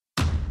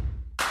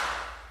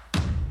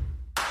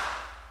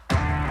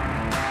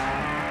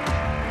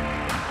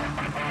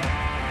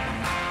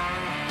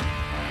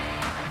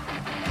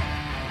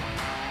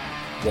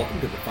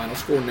Welcome to the Final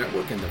Score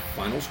Network and the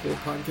Final Score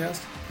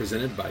Podcast,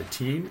 presented by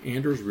Team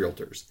Anders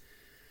Realtors.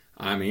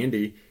 I'm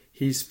Andy.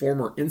 He's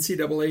former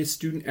NCAA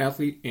student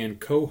athlete and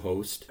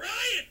co-host.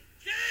 Ryan,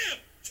 jam,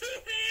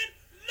 two-hand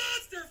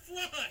monster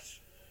flush,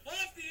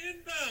 off the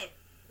inbound.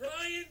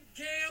 Ryan,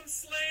 cam,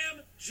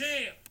 slam,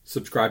 jam.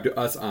 Subscribe to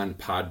us on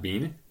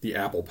Podbean, the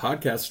Apple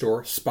Podcast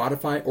Store,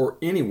 Spotify, or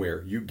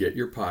anywhere you get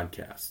your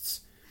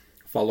podcasts.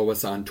 Follow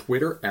us on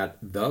Twitter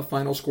at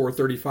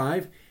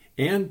TheFinalScore35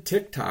 and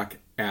TikTok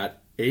at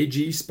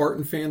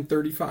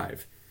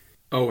AGSpartanFan35.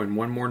 Oh, and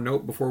one more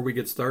note before we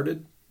get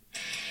started.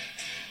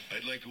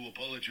 I'd like to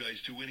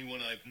apologize to anyone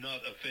I've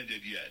not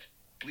offended yet.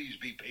 Please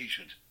be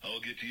patient.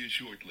 I'll get to you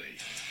shortly.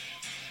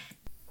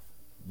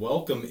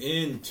 Welcome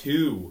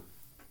into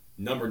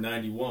number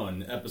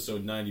 91,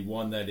 episode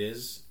 91, that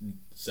is,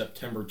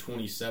 September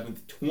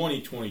 27th,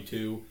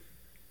 2022.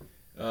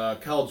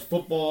 College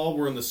football,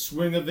 we're in the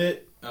swing of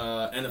it.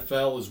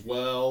 NFL as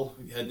well,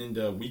 heading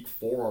into week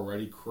 4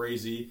 already,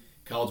 crazy.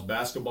 College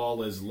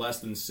basketball is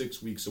less than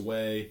 6 weeks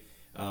away.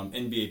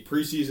 NBA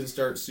preseason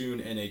starts soon.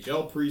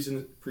 NHL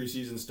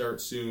preseason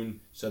starts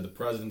soon. Said the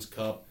President's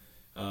Cup,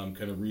 kind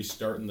of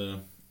restarting the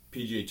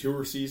PGA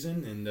Tour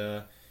season, and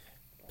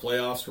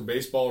playoffs for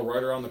baseball are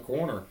right around the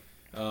corner.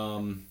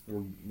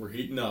 We're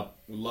heating up.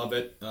 We love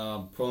it.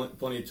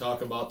 Plenty to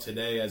talk about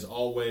today, as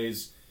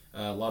always.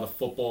 A lot of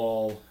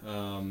football,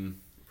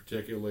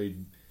 particularly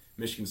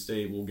Michigan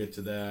State. We'll get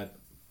to that.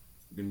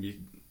 Going to be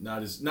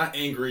not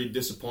angry,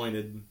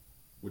 disappointed,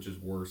 which is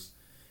worse.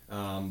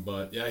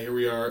 But yeah, here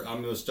we are.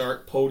 I'm going to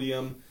start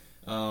podium.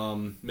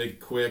 Make it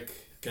quick,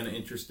 kind of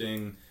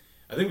interesting.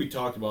 I think we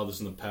talked about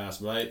this in the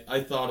past, but I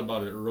thought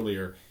about it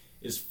earlier.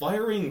 Is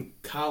firing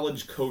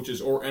college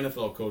coaches, or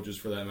NFL coaches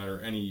for that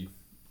matter, any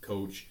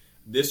coach,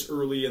 this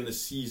early in the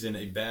season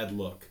a bad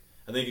look?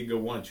 I think it could go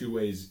one of two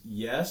ways.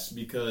 Yes,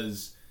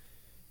 because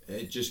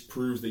it just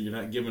proves that you're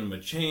not giving them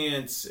a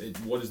chance.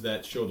 What does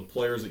that show the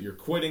players that you're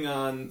quitting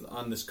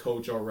on this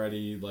coach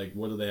already? Like,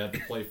 what do they have to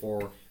play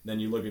for? Then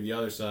you look at the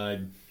other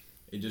side,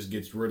 it just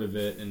gets rid of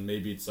it, and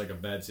maybe it's like a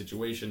bad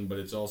situation, but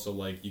it's also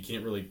like you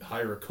can't really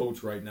hire a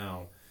coach right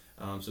now.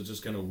 So it's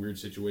just kind of a weird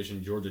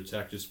situation. Georgia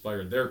Tech just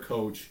fired their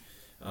coach.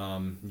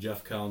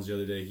 Jeff Collins the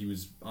other day, he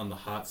was on the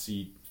hot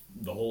seat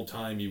the whole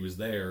time he was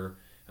there,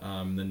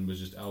 and then was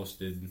just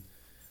ousted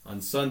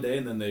on Sunday,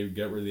 and then they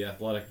got rid of the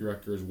athletic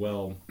director as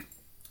well.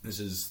 This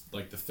is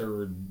like the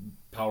third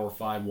Power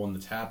 5 one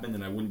that's happened,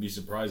 and I wouldn't be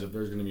surprised if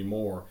there's going to be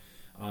more.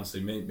 Honestly,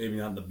 maybe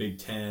not in the Big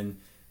Ten,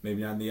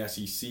 maybe not in the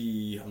SEC,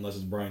 unless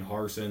it's Brian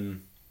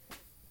Harsin.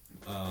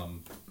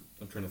 I'm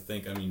trying to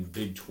think. I mean,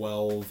 Big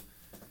 12,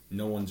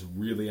 no one's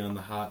really on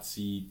the hot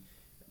seat.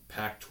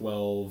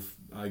 Pac-12,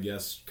 I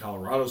guess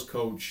Colorado's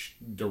coach,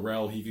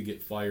 Darrell, he could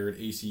get fired.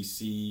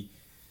 ACC,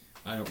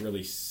 I don't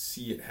really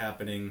see it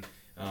happening.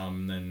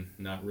 Then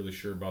not really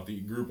sure about the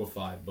Group of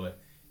 5, but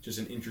just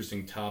an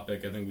interesting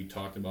topic. I think we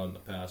talked about it in the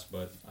past,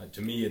 but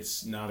to me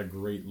it's not a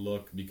great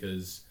look,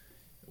 because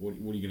what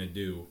are you going to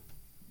do?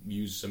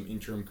 Use some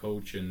interim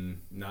coach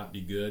and not be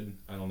good?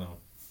 I don't know.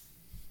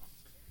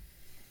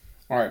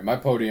 All right, my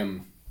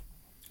podium,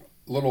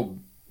 a little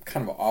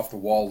kind of off the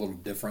wall, a little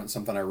different,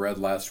 something I read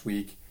last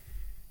week.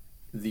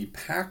 The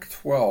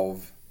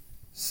Pac-12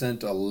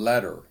 sent a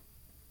letter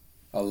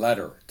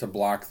to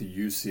block the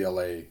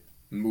UCLA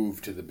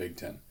move to the Big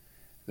Ten.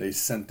 They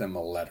sent them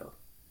a letter.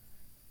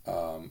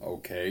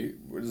 Okay,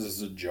 is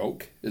this a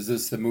joke? Is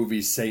this the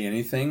movie Say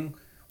Anything,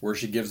 where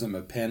she gives him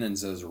a pen and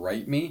says,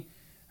 write me?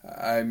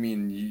 I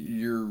mean,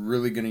 you're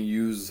really going to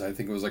use, I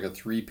think it was like a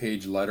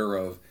 3-page letter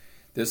of,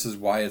 this is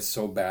why it's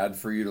so bad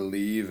for you to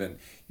leave, and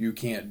you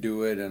can't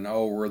do it, and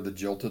oh, we're the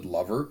jilted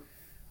lover.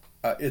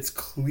 It's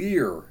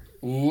clear.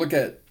 Look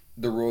at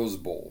the Rose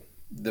Bowl.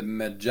 The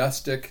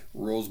majestic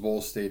Rose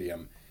Bowl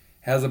Stadium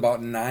has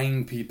about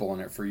 9 people in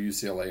it for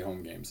UCLA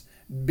home games.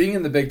 Being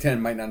in the Big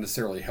Ten might not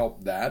necessarily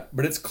help that,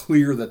 but it's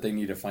clear that they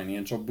need a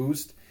financial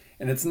boost,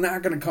 and it's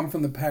not going to come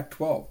from the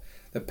Pac-12.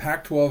 The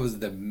Pac-12 is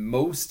the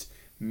most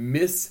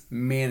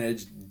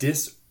mismanaged,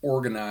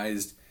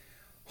 disorganized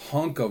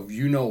hunk of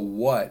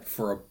you-know-what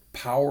for a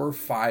Power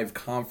 5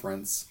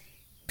 conference,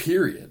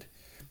 period.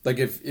 Like,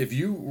 if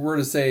you were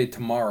to say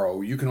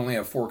tomorrow you can only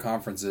have 4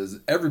 conferences,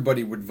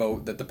 everybody would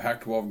vote that the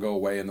Pac-12 go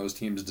away and those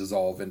teams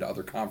dissolve into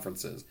other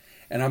conferences.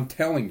 And I'm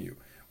telling you,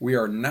 we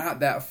are not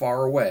that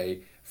far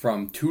away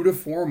from 2 to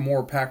 4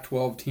 more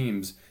Pac-12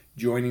 teams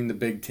joining the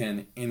Big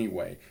Ten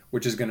anyway,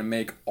 which is going to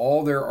make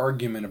all their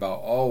argument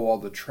about, all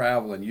the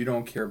travel and you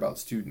don't care about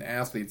student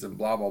athletes and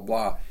blah, blah,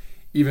 blah,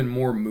 even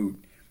more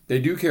moot. They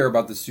do care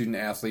about the student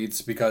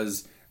athletes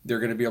because they're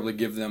going to be able to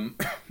give them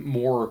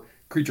more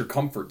creature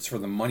comforts for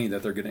the money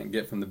that they're going to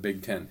get from the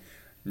Big Ten.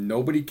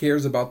 Nobody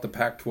cares about the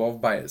Pac-12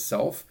 by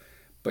itself,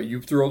 but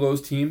you throw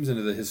those teams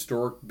into the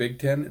historic Big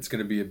Ten, it's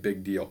going to be a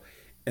big deal.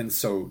 And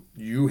so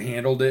you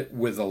handled it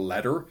with a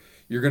letter.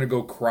 You're going to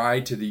go cry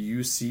to the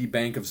UC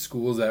Bank of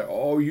Schools that,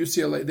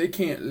 UCLA, they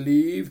can't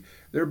leave.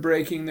 They're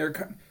breaking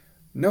their...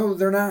 No,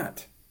 they're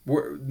not.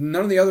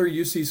 None of the other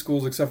UC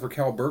schools except for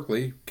Cal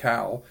Berkeley,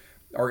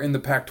 are in the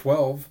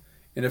Pac-12.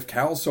 And if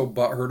Cal's so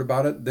butthurt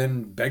about it,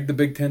 then beg the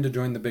Big Ten to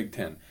join the Big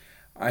Ten.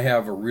 I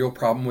have a real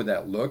problem with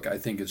that look. I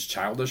think it's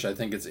childish. I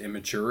think it's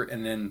immature.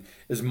 And then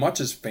as much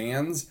as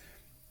fans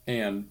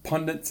and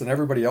pundits and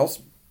everybody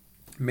else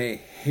may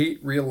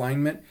hate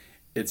realignment,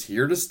 it's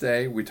here to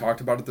stay. We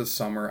talked about it this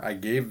summer. I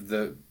gave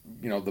the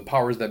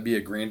powers that be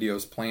a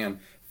grandiose plan.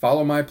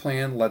 Follow my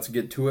plan. Let's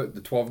get to it.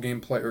 The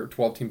 12-team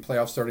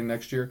playoff starting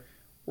next year.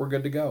 We're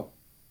good to go.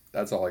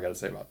 That's all I got to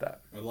say about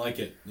that. I like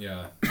it.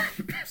 Yeah.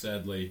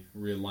 Sadly,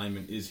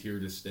 realignment is here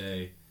to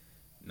stay.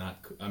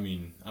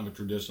 I'm a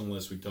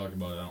traditionalist. We talked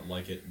about it. I don't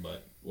like it,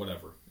 but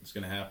whatever. It's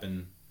going to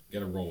happen. Got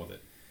to roll with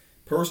it.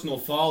 Personal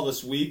foul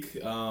this week.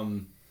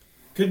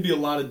 Could be a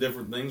lot of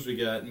different things. We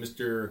got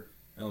Mr.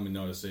 I don't even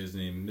know how to say his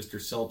name. Mr.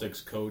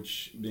 Celtics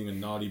coach being a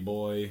naughty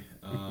boy.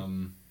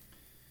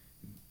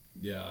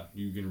 Yeah,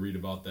 you can read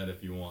about that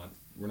if you want.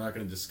 We're not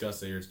going to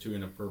discuss it here. It's too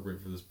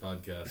inappropriate for this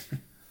podcast.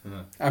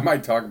 I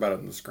might talk about it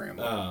in the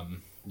scramble.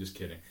 Just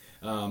kidding.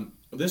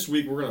 This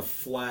week we're going to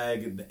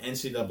flag the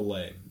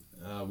NCAA.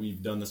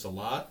 We've done this a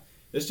lot.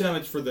 This time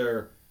it's for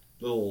their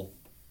little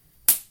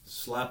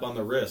slap on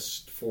the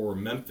wrist for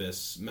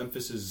Memphis.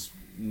 Memphis is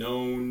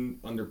known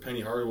under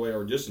Penny Hardaway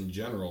or just in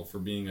general for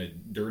being a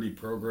dirty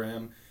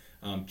program.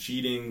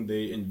 Cheating.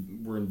 They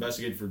were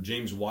investigated for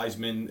James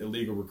Wiseman,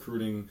 illegal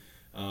recruiting.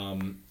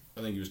 I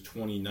think it was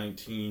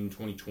 2019,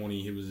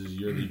 2020. It was his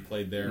year that he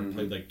played there.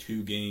 Played like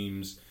 2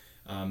 games.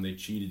 They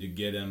cheated to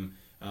get him.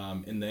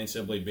 And the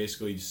NCAA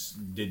basically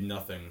just did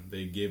nothing.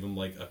 They gave him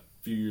like a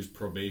few years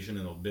probation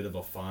and a bit of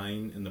a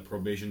fine. And the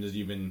probation doesn't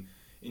even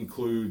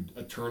include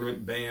a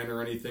tournament ban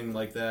or anything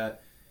like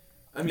that.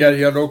 I mean,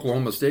 yeah,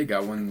 Oklahoma State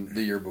got one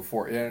the year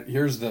before. Yeah,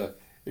 here's the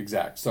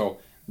exact. So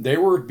they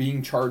were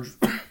being charged,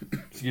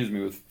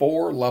 with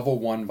 4 level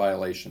 1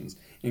 violations,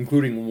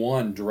 including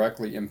 1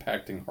 directly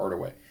impacting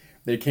Hardaway.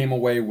 They came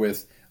away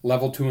with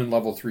level 2 and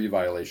level 3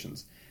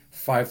 violations.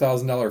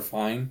 $5,000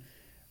 fine.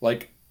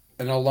 Like,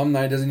 an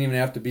alumni doesn't even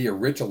have to be a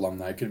rich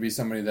alumni. It could be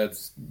somebody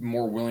that's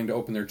more willing to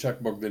open their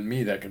checkbook than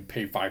me that could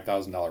pay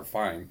 $5,000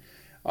 fine.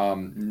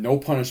 No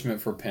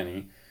punishment for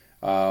Penny.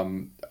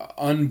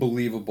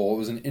 Unbelievable. It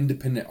was an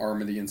independent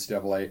arm of the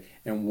NCAA.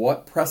 And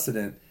what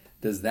precedent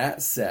does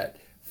that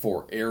set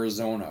for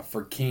Arizona,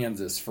 for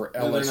Kansas, for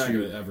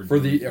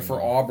LSU,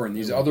 for Auburn,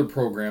 these other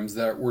programs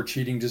that were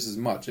cheating just as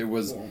much? It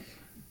was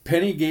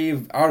Penny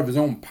gave out of his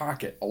own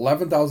pocket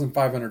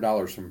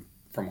 $11,500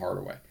 from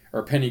Hardaway.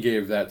 Or Penny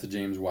gave that to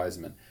James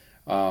Wiseman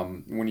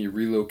when he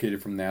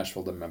relocated from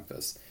Nashville to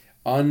Memphis.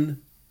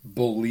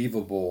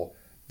 Unbelievable.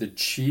 The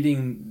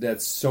cheating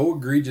that's so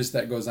egregious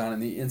that goes on,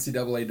 and the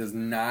NCAA does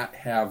not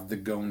have the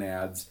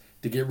gonads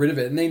to get rid of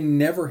it, and they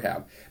never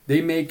have.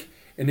 They make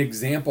an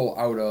example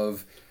out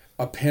of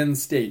a Penn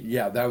State.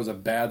 Yeah, that was a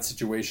bad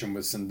situation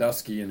with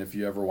Sandusky, and if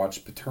you ever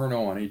watch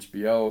Paterno on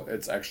HBO,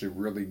 it's actually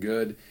really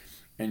good,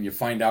 and you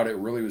find out it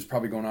really was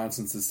probably going on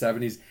since the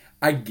 70s.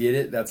 I get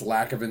it. That's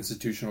lack of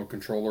institutional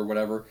control or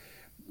whatever.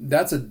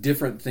 That's a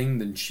different thing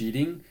than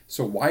cheating.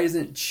 So why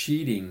isn't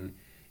cheating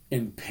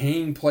in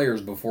paying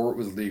players before it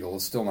was legal?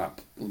 It's still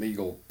not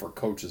legal for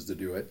coaches to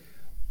do it.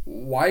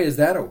 Why is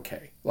that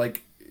okay?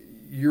 Like,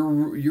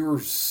 you're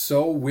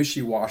so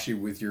wishy-washy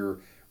with your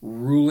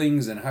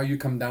rulings and how you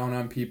come down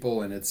on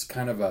people, and it's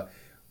kind of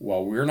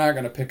we're not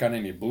going to pick on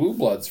any blue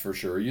bloods for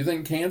sure. You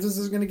think Kansas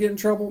is going to get in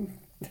trouble?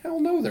 Hell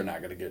no, they're not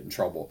going to get in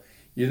trouble.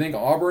 You think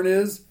Auburn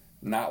is?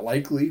 Not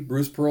likely.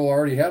 Bruce Pearl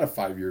already had a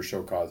 5-year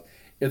show cause.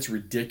 It's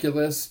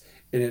ridiculous,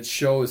 and it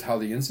shows how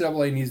the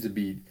NCAA needs to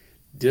be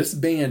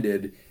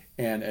disbanded,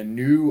 and a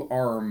new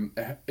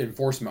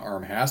enforcement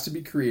arm has to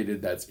be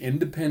created that's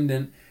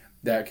independent,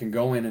 that can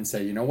go in and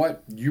say, you know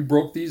what, you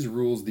broke these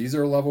rules, these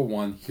are level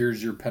 1,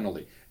 here's your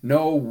penalty.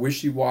 No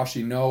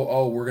wishy-washy,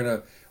 no, we're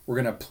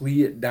gonna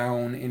plea it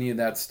down, any of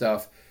that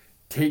stuff.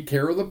 Take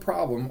care of the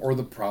problem, or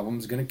the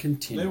problem's gonna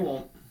continue. They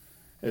won't.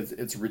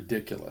 It's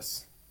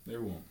ridiculous. They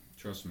won't.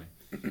 Trust me.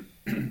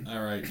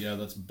 All right, yeah,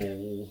 that's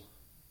bull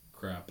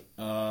crap.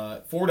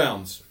 4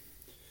 downs.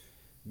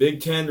 Big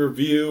Ten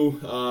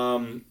review.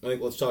 I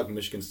think let's talk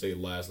Michigan State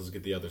last. Let's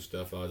get the other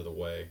stuff out of the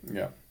way.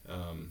 Yeah.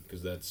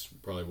 Because that's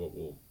probably what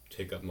will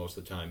take up most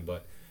of the time.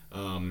 But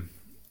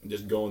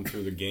just going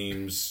through the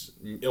games.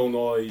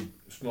 Illinois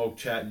smoked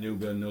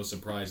Chattanooga. No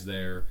surprise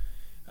there.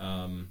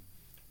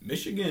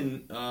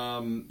 Michigan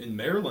in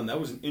Maryland, that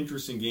was an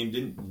interesting game.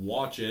 Didn't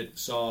watch it.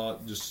 Saw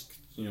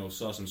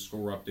some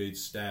score updates,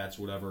 stats,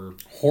 whatever.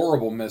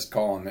 Horrible missed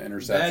call on the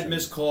interception. Bad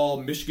missed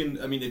call. Michigan,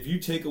 I mean, if you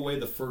take away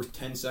the first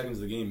 10 seconds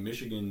of the game,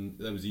 Michigan,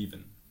 that was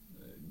even.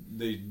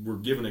 They were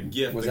given a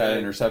gift. Was that an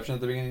interception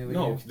at the beginning of the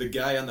game? No, the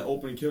guy on the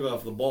opening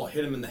kickoff, the ball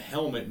hit him in the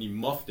helmet and he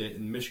muffed it,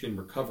 and Michigan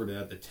recovered it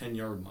at the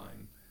 10-yard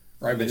line.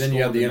 Right, but then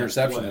you have the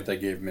interception that they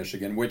gave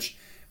Michigan, which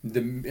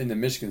in the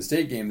Michigan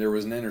State game, there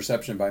was an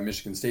interception by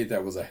Michigan State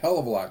that was a hell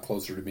of a lot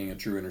closer to being a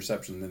true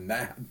interception than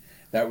that.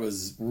 That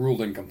was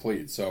ruled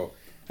incomplete. So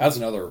that's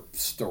another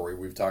story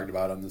we've talked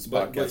about on this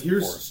podcast. But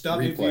here's before. Stop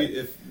me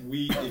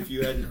if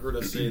you hadn't heard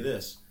us say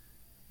this.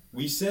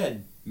 We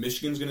said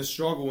Michigan's going to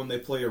struggle when they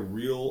play a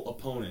real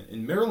opponent.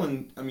 In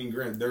Maryland, I mean,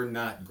 granted, they're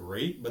not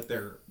great, but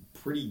they're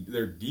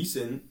they're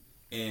decent,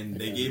 and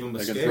they gave them a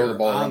they can scare throw the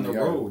ball on around the the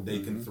yard. road. They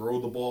can throw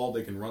the ball.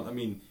 They can run. I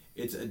mean,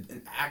 it's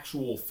an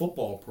actual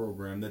football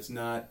program that's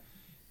not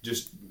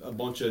just a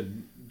bunch of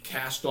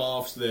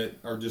cast-offs that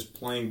are just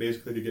playing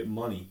basically to get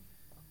money.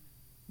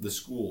 The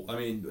school. I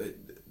mean,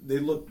 they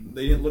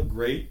didn't look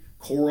great.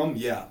 Corum,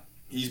 yeah,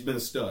 he's been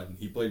a stud.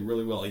 He played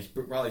really well. He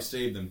probably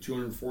saved them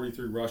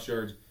 243 rush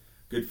yards.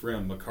 Good for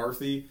him.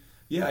 McCarthy,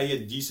 yeah, he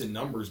had decent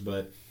numbers,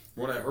 but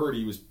what I heard,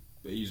 he was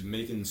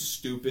making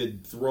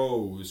stupid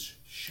throws,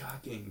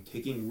 shocking,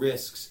 taking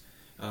risks.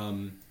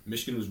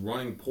 Michigan was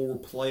running poor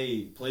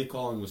play. Play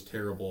calling was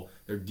terrible.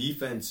 Their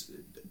defense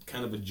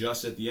kind of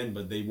adjusted at the end,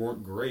 but they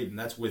weren't great, and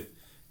that's with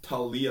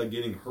Talia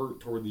getting hurt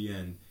toward the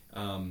end.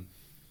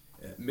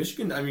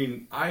 Michigan, I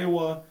mean,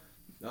 Iowa,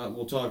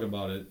 we'll talk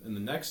about it in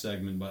the next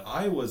segment, but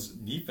Iowa's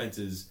defense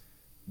is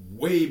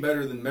way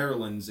better than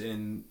Maryland's,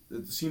 and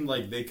it seemed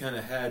like they kind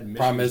of had Michigan.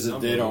 Problem is that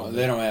they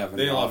don't have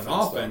an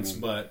offense, though,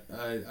 but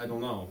I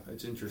don't know.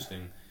 It's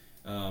interesting.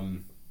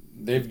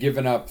 They've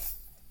given up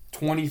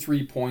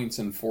 23 points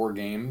in 4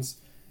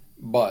 games,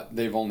 but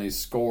they've only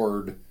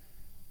scored.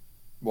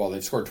 Well,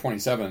 they've scored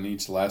 27 in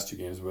each of the last 2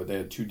 games, but they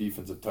had 2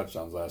 defensive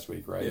touchdowns last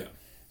week, right? Yeah.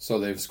 So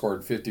they've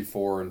scored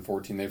 54 and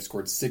 14. They've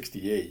scored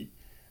 68.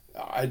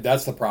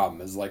 That's the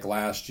problem. Is like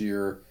last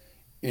year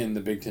in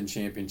the Big Ten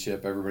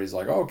Championship, everybody's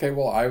like, oh, okay,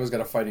 well, Iowa's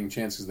got a fighting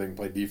chance because they can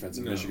play defense,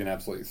 and Michigan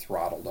absolutely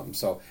throttled them.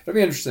 So it'll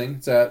be interesting.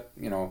 It's at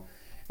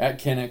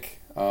Kinnick.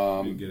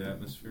 Be a good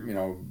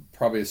atmosphere.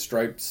 Probably a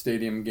striped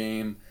stadium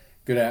game.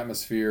 Good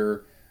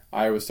atmosphere.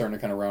 Iowa's starting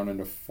to kind of round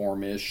into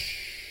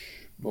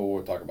form-ish. Well,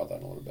 we'll talk about that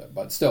in a little bit.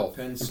 But still,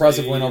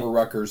 impressive win over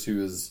Rutgers,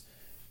 who is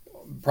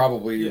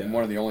probably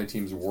one of the only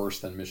teams worse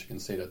than Michigan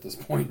State at this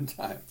point in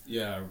time.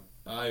 Yeah,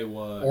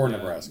 Iowa. Or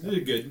Nebraska. They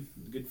did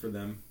good for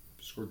them.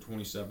 Scored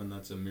 27.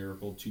 That's a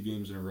miracle. 2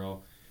 games in a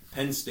row.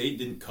 Penn State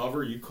didn't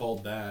cover. You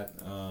called that.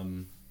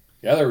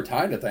 Yeah, they were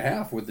tied at the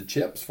half with the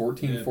chips,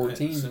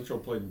 14-14. Central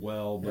played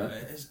well, but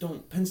I just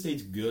don't. Penn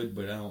State's good,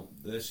 but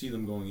I see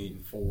them going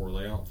 8-4.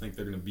 Like, I don't think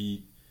they're going to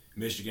beat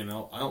Michigan.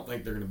 I don't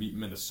think they're going to beat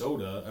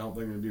Minnesota. I don't think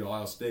they're going to beat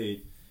Ohio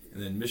State.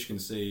 And then Michigan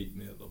State,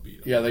 they'll beat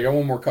them. Yeah, they got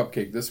one more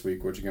cupcake this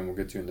week, which again we'll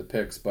get to in the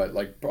picks. But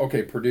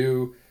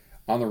Purdue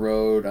on the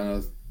road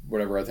on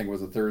I think it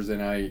was a Thursday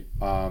night,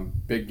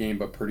 big game.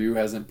 But Purdue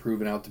hasn't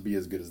proven out to be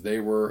as good as they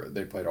were.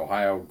 They played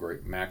Ohio,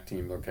 great MAC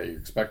team. Okay, you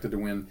expected to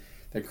win.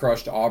 They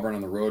crushed Auburn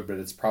on the road, but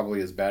it's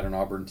probably as bad an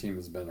Auburn team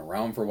has been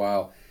around for a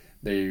while.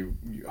 They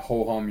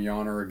ho-hum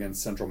yawner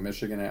against Central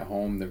Michigan at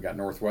home. They've got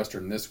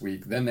Northwestern this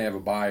week. Then they have a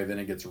bye. Then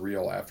it gets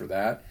real after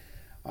that.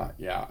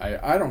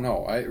 I don't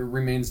know. It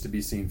remains to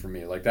be seen for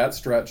me. Like that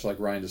stretch, like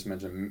Ryan just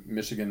mentioned,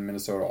 Michigan,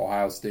 Minnesota,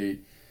 Ohio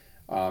State,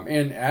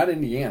 and at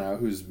Indiana,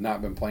 who's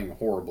not been playing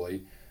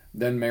horribly,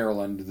 then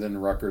Maryland, then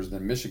Rutgers,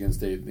 then Michigan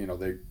State,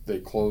 they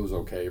close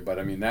okay. But,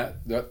 I mean,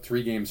 that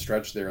 3-game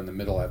stretch there in the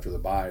middle after the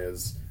bye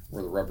is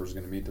where the rubber's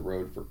going to meet the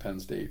road for Penn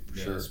State, for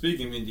sure.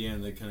 Speaking of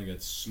Indiana, they kind of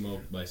got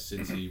smoked by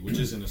Cincy, which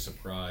isn't a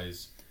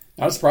surprise.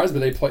 Not a surprise, but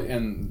they played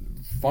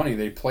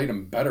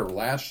them better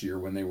last year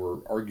when they were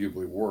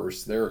arguably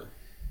worse. They're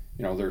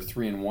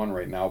 3-1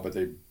 right now, but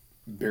they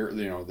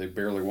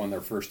barely won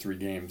their first 3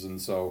 games,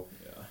 and so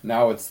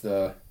now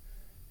they're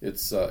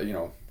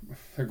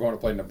going to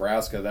play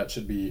Nebraska. That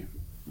should be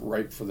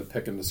ripe for the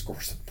picking to score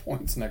some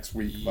points next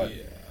week, but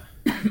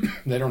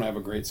they don't have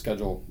a great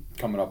schedule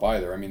coming up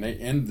either. I mean, they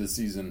end the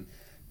season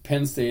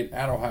Penn State,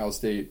 at Ohio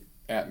State,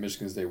 at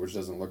Michigan State, which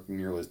doesn't look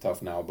nearly as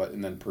tough now,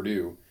 and then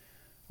Purdue.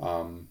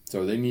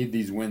 So they need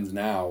these wins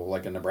now,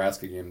 like a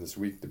Nebraska game this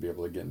week, to be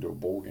able to get into a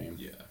bowl game.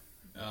 Yeah.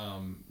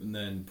 And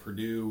then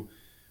Purdue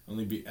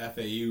only beat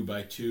FAU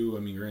by 2. I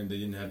mean, granted, they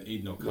didn't have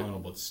Aiden O'Connell,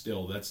 but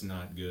still, that's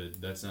not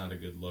good. That's not a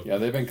good look. Yeah,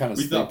 they've been kind of.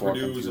 We thought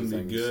Purdue was going to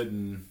be good,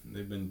 and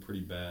they've been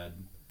pretty bad.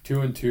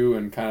 2-2,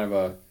 and kind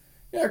of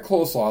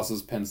close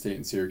losses. Penn State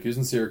and Syracuse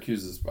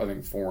is I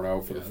think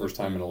 4-0 for the first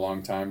time in a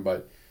long time,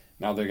 but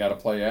now they got to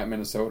play at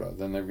Minnesota.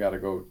 Then they've got to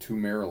go to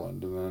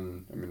Maryland,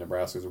 and then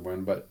Nebraska's a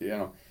win, but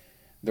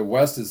the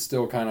West is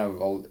still kind of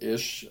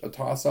a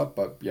toss-up,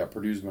 but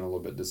Purdue's been a little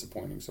bit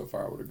disappointing so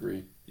far, I would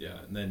agree. Yeah,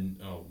 and then,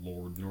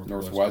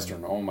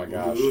 Northwestern, oh my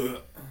gosh.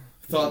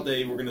 Thought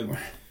they were going to...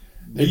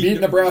 They beat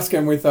Nebraska,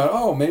 and we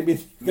thought, maybe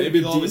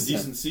they'll have a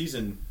decent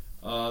season.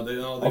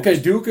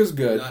 Duke is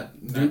good.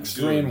 Duke's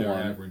 3-1.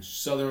 Average.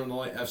 Southern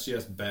Illinois,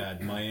 FCS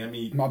bad.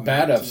 Miami... A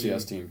bad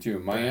FCS team, too.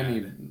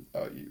 Miami,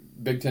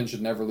 Big Ten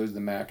should never lose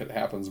the MAC. It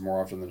happens more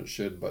often than it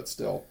should, but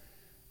still...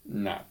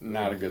 Not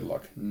a good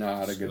look.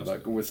 Not a good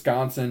look.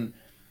 Wisconsin,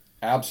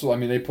 absolutely. I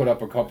mean, they put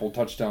up a couple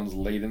touchdowns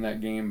late in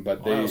that game,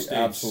 but they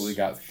absolutely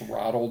got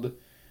throttled.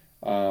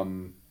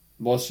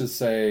 Let's just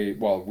say,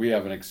 we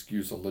have a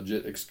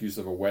legit excuse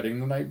of a wedding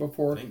the night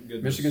before.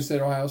 Michigan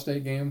State, Ohio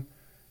State game.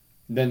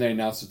 Then they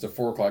announced it's a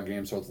 4:00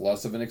 game, so it's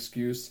less of an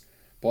excuse.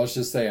 But let's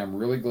just say I'm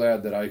really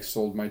glad that I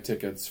sold my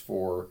tickets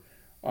for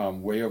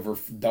way over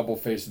double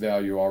face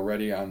value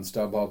already on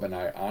StubHub, and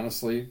I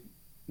honestly...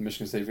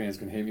 Michigan State fans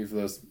can hate me for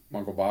this,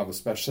 Uncle Bob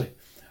especially.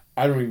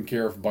 I don't even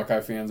care if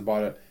Buckeye fans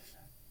bought it.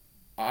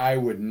 I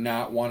would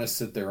not want to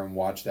sit there and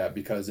watch that,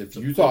 because if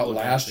The you thought public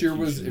last year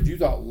was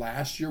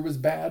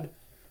execution. bad,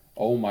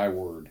 oh my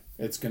word,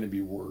 it's going to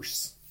be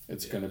worse.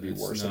 It's going to be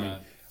it's worse. I mean,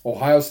 not-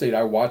 Ohio State,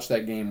 I watched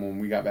that game when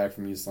we got back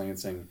from East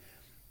Lansing,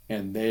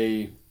 and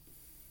they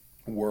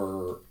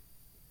were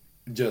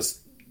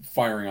just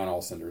firing on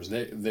all cylinders.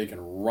 They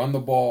can run the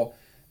ball.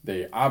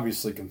 They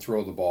obviously can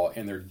throw the ball,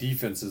 and their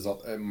defense is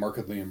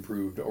markedly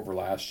improved over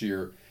last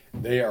year.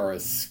 They are a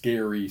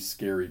scary,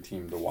 scary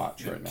team to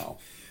watch right now.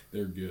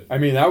 They're good. I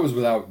mean, that was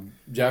without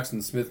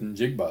Jackson Smith and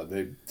Jigba.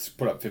 They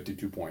put up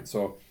 52 points.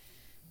 So,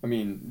 I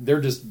mean,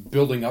 they're just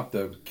building up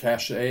the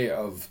cachet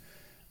of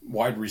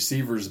wide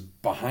receivers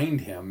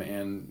behind him,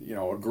 and, you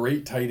know, a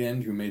great tight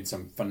end who made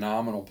some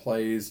phenomenal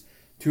plays,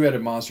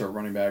 two-headed monster at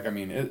running back. I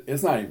mean,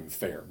 it's not even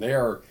fair. They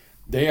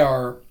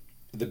are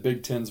the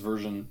Big Ten's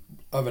version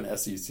of an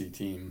SEC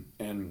team,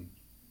 and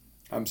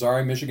I'm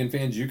sorry, Michigan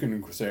fans, you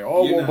can say,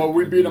 oh, You're well, not but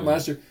we gonna beat do them that.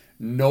 last year.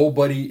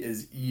 Nobody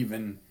is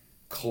even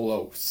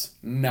close.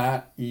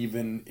 Not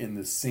even in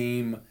the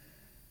same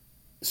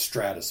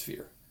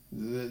stratosphere.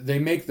 They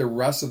make the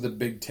rest of the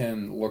Big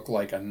Ten look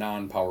like a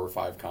non-Power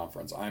 5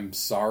 conference. I'm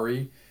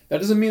sorry. That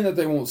doesn't mean that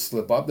they won't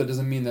slip up. That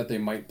doesn't mean that they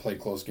might play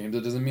close games.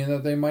 That doesn't mean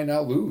that they might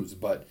not lose.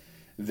 But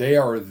they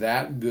are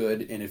that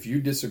good, and if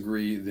you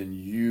disagree, then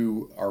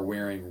you are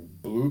wearing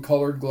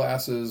blue-colored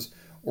glasses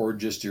or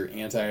just your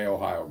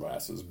anti-Ohio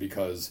glasses,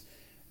 because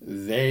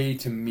they,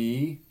 to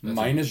me, That's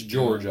minus a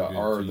Georgia, damn good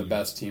are team. the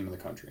best team in the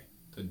country.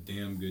 It's a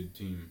damn good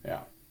team. Yeah.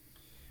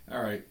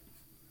 All right.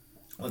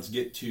 Let's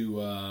get to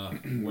whatever.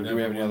 Do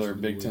we have any ones other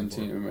we're Big looking Ten for.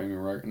 team?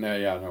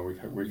 No, we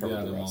covered got the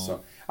them rest. all.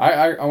 So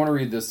I want to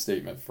read this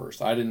statement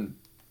first. I didn't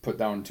put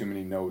down too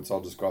many notes.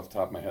 I'll just go off the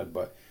top of my head,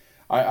 but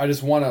I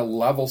just want to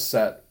level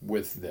set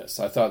with this.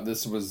 I thought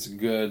this was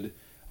good.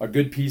 A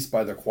good piece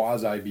by the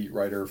quasi beat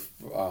writer,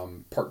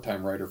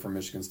 part-time writer for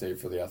Michigan State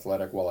for The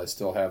Athletic. While I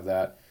still have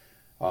that,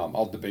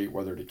 I'll debate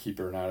whether to keep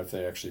it or not if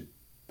they actually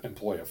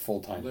employ a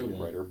full-time They beat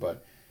won't. writer.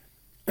 But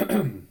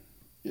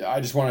yeah,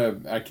 I just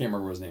want to. I can't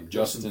remember his name.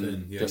 Justin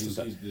Finn. Yeah,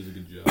 Justin he Finn. does a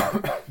good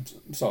job.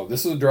 So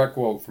this is a direct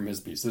quote from his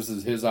piece. This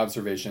is his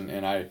observation,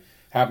 and I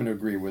happen to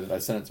agree with it. I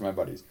sent it to my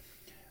buddies.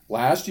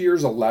 Last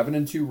year's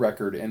 11-2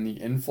 record and the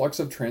influx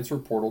of transfer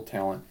portal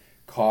talent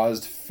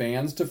caused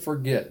fans to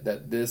forget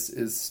that this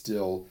is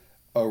still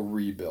a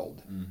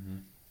rebuild. Mm-hmm.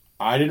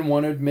 I didn't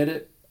want to admit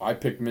it. I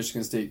picked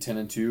Michigan State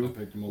 10-2. I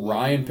picked them 11-1.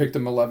 Ryan picked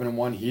them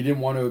 11-1. He didn't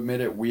want to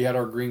admit it. We had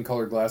our green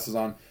colored glasses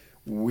on.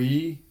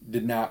 We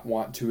did not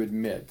want to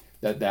admit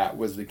that that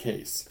was the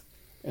case.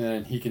 And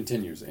then he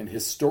continues. And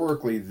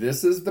historically,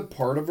 this is the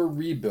part of a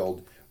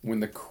rebuild when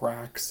the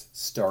cracks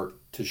start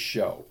to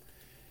show.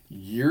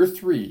 Year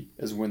 3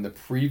 is when the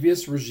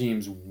previous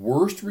regime's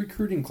worst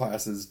recruiting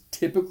classes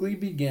typically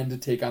begin to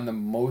take on the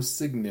most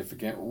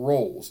significant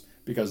roles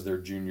because they're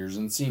juniors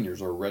and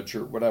seniors or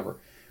redshirt, whatever,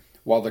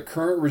 while the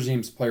current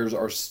regime's players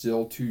are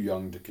still too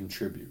young to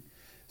contribute.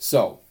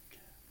 So,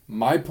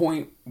 my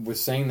point with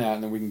saying that,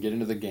 and then we can get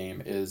into the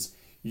game, is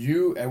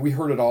and we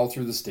heard it all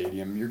through the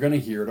stadium. You're going to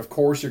hear it. Of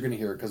course you're going to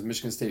hear it because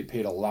Michigan State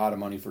paid a lot of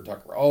money for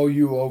Tucker. Oh,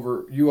 you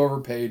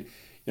overpaid,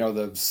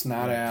 the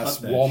snot-ass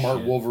Cut that Walmart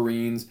shit.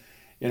 Wolverines.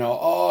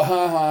 Oh,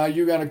 ha,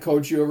 you got a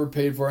coach you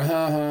overpaid for. Ha,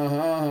 ha, ha,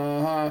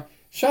 ha, ha.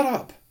 Shut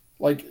up.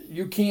 Like,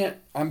 you can't.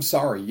 I'm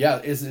sorry. Yeah,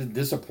 is it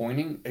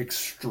disappointing?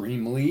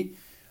 Extremely.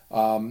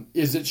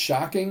 Is it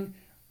shocking?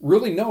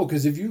 Really, no,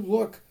 because if you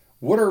look,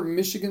 what are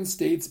Michigan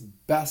State's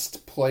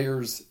best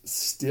players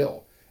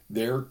still?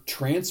 They're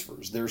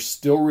transfers. They're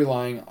still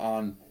relying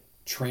on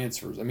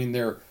transfers. I mean,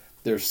 their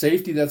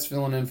safety that's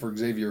filling in for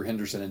Xavier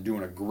Henderson and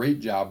doing a great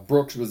job.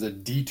 Brooks was a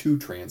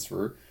D2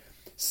 transfer.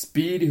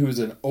 Speed, who's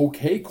an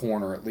okay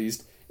corner at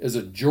least, is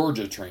a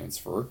Georgia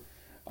transfer.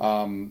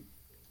 We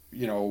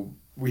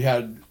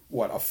had,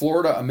 a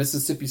Florida, a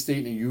Mississippi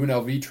State, and a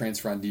UNLV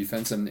transfer on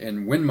defense. And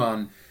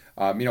Winman,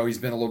 he's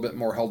been a little bit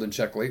more held in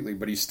check lately,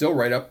 but he's still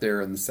right up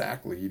there in the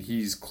sack lead.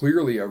 He's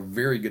clearly a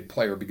very good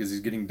player because he's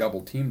getting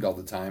double teamed all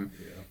the time.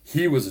 Yeah.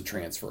 He was a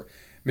transfer.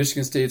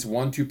 Michigan State's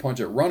 1-2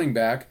 punch at running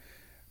back,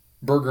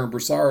 Berger and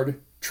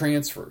Broussard,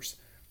 transfers.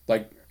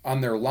 Like,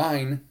 on their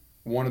line,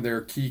 one of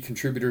their key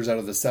contributors out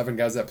of the 7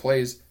 guys that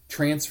plays,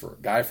 transfer.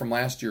 Guy from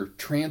last year,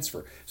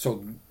 transfer.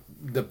 So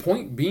the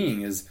point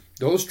being is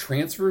those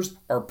transfers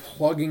are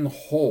plugging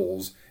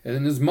holes.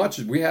 And as much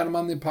as we had him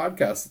on the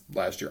podcast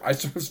last year, I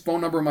saw his phone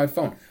number on my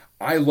phone.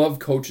 I love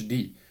Coach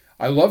D.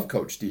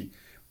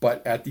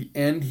 But at the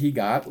end, he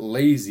got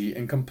lazy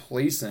and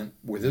complacent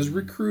with his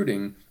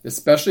recruiting,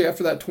 especially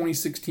after that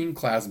 2016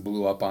 class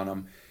blew up on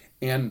him.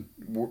 And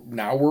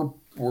now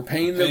we're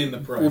paying the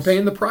price. We're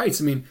paying the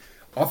price. I mean,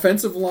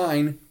 offensive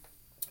line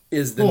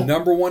is the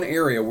number one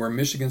area where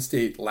Michigan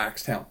State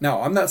lacks talent.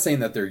 Now, I'm not saying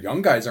that their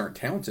young guys aren't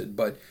talented,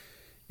 but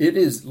it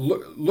is.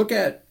 Look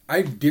at.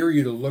 I dare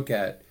you to look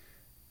at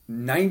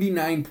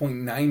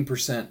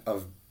 99.9%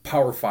 of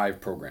Power 5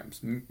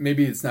 programs.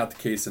 Maybe it's not the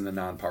case in the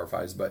non-Power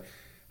 5s, but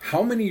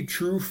how many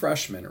true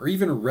freshmen or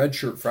even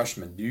redshirt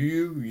freshmen do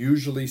you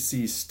usually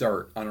see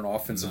start on an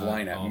offensive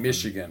line at often.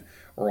 Michigan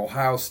or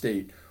Ohio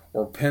State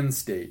or Penn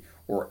State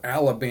or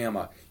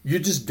Alabama. You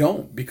just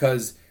don't,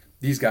 because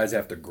these guys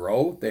have to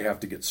grow. They have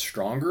to get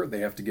stronger. They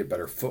have to get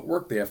better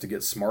footwork. They have to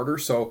get smarter.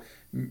 So,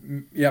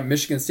 yeah,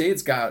 Michigan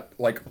State's got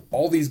like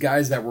all these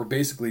guys that were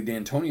basically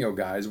D'Antonio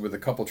guys with a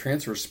couple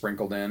transfers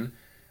sprinkled in,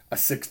 a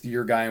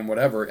sixth-year guy and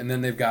whatever, and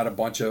then they've got a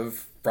bunch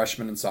of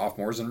freshmen and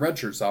sophomores and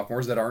redshirt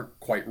sophomores that aren't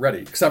quite ready,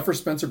 except for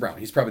Spencer Brown.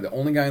 He's probably the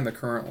only guy in the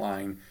current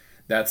line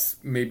that's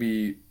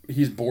maybe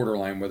he's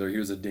borderline whether he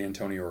was a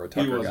D'Antonio or a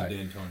Tucker guy. He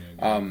was a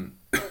D'Antonio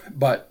guy.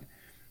 But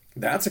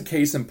that's a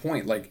case in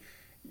point. Like,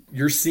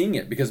 you're seeing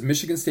it because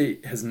Michigan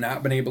State has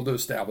not been able to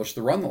establish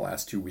the run the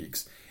last 2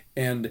 weeks.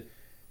 And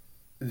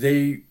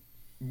they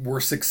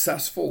were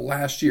successful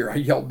last year. I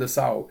yelled this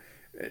out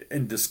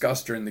in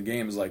disgust during the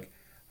games. Like,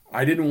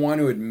 I didn't want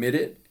to admit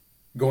it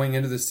going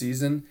into the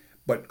season,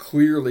 but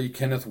clearly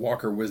Kenneth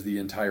Walker was the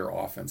entire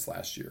offense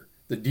last year.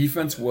 The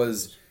defense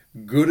was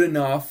good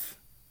enough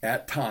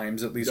at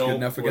times, at least good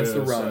enough against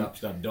the run.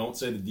 Stop. Don't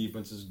say the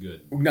defense is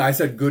good. No, I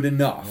said good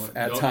enough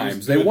at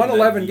times. They good won in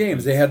that 11 games.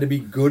 defense. They had to be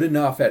good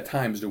enough at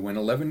times to win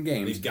 11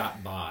 games. They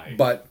got by.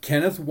 But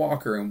Kenneth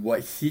Walker and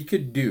what he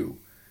could do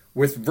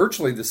with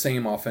virtually the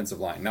same offensive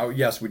line. Now,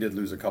 yes, we did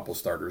lose a couple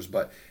starters,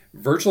 but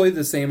virtually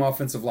the same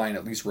offensive line,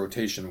 at least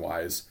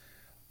rotation-wise.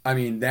 I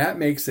mean, that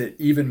makes it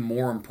even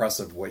more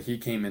impressive what he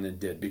came in and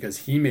did, because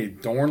he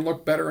made Thorne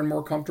look better and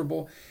more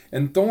comfortable.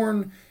 And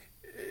Thorne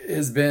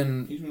has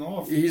been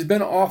he's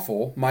been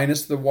awful,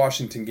 minus the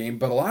Washington game,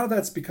 but a lot of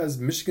that's because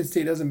Michigan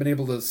State hasn't been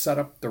able to set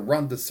up the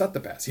run to set the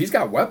pass. He's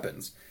got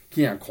weapons.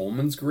 Keon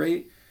Coleman's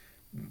great.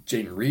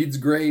 Jaden Reed's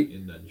great.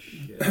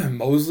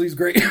 Mosley's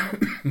great.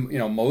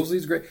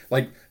 Mosley's great.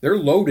 Like, they're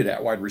loaded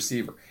at wide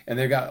receiver, and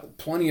they've got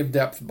plenty of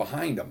depth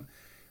behind them.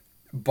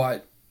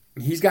 But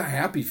he's got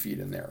happy feet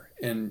in there.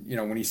 And,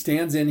 when he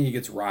stands in, he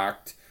gets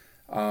rocked.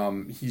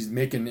 He's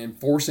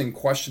enforcing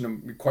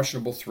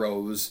questionable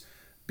throws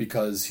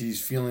because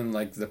he's feeling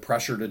like the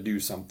pressure to do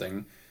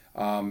something.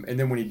 And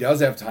then when he does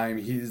have time,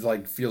 he's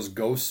like feels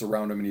ghosts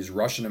around him, and he's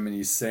rushing him and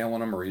he's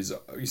sailing him, or he's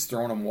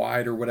throwing him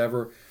wide or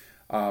whatever.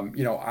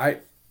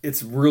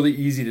 It's really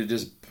easy to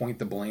just point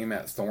the blame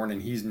at Thorne,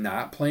 and he's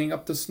not playing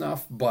up to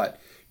snuff, but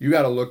you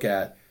got to look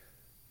at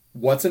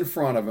what's in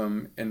front of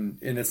him, and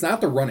it's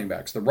not the running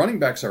backs. The running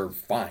backs are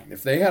fine.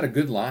 If they had a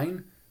good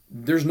line,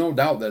 there's no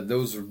doubt that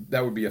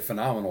that would be a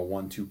phenomenal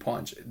 1-2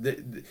 punch.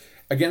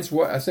 Against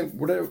what I think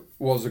what it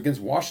was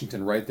against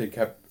Washington, right? They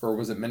kept, or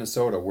was it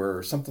Minnesota,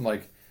 where something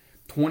like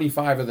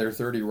 25 of their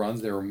 30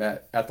 runs they were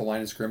met at the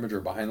line of scrimmage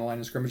or behind the line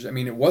of scrimmage. I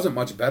mean, it wasn't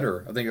much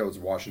better. I think it was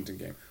a Washington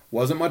game.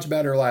 Wasn't much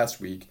better last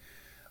week.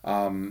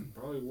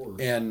 Probably worse.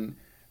 And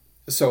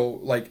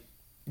so,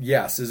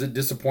 yes, is it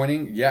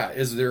disappointing? Yeah.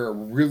 Is there a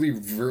really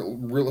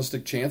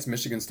realistic chance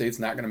Michigan State's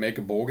not going to make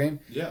a bowl game?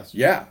 Yes.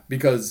 Yeah,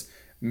 because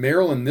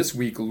Maryland this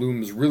week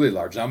looms really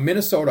large. Now,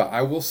 Minnesota,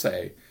 I will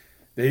say,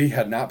 they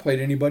had not played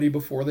anybody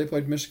before they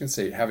played Michigan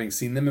State. Having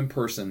seen them in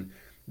person,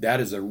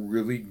 that is a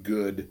really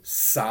good,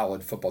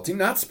 solid football team.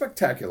 Not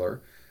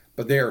spectacular,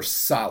 but they are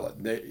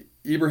solid.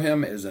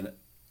 Ibrahim is an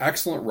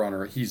excellent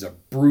runner. He's a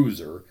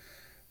bruiser.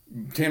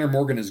 Tanner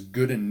Morgan is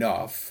good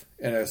enough,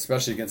 and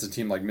especially against a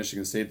team like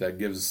Michigan State that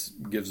gives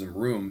them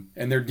room.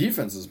 And their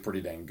defense is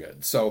pretty dang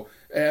good. So,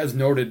 as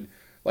noted,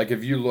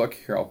 if you look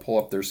here, I'll pull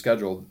up their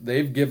schedule.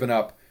 They've given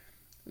up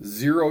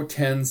 0,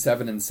 10,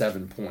 7, and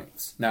 7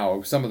 points.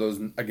 Now, some of those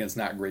against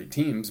not great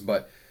teams,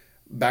 but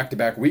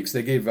back-to-back weeks,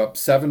 they gave up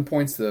 7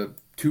 points to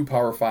 2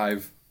 Power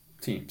 5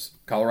 teams,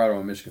 Colorado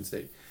and Michigan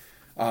State.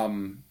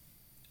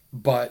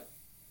 But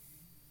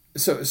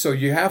so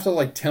you have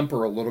to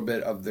temper a little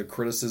bit of the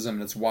criticism,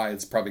 and it's why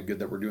it's probably good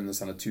that we're doing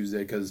this on a Tuesday,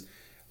 because,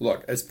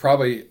 look, it's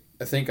probably,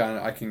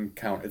 I can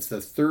count, it's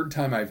the third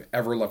time I've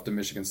ever left a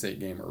Michigan State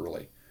game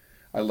early.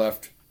 I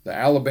left the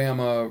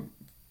Alabama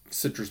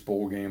Citrus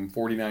Bowl game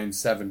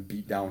 49-7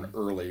 beat down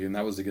early, and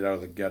that was to get out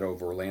of the ghetto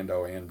of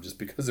Orlando, and just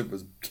because it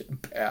was getting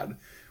bad.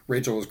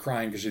 Rachel was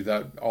crying because she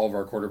thought all of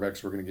our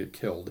quarterbacks were going to get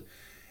killed,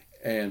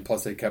 and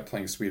plus they kept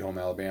playing Sweet Home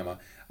Alabama.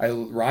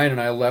 Ryan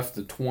and I left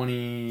the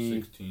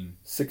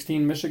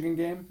 2016 Michigan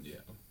game. Yeah,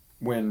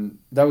 when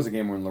that was a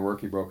game when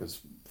Lewerke broke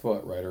his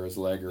foot, right, or his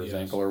leg, or his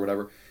ankle, or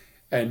whatever.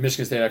 And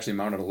Michigan State actually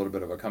mounted a little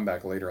bit of a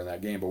comeback later in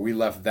that game, but we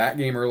left that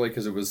game early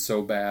because it was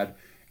so bad,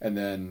 and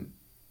then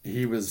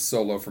he was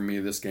solo for me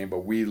this game,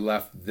 but we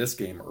left this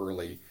game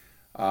early.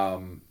 I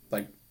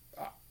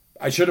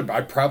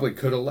probably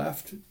could have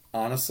left,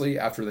 honestly,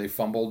 after they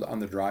fumbled on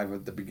the drive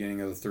at the beginning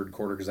of the third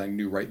quarter, because I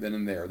knew right then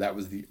and there that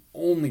was the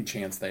only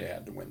chance they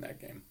had to win that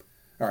game.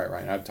 All right,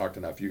 Ryan, I've talked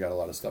enough. You got a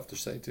lot of stuff to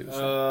say, too.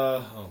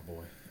 So. Oh,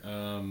 boy.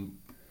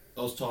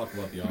 Let's talk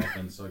about the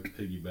offense, so I can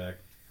piggyback.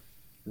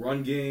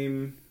 Run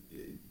game,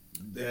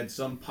 they had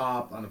some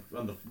pop on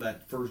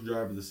that first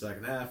drive of the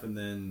second half, and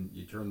then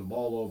you turn the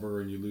ball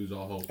over and you lose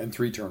all hope. And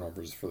 3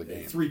 turnovers for the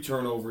game. 3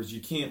 turnovers.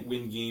 You can't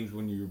win games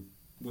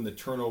when the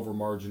turnover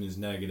margin is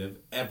negative,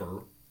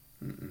 ever.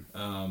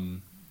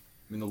 The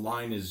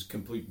line is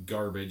complete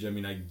garbage.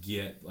 I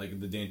get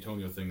the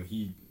D'Antonio thing.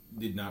 He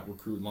did not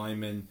recruit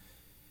linemen,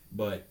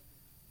 but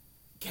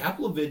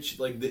Kaplovich,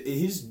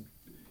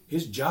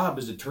 His job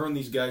is to turn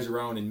these guys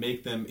around and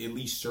make them at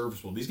least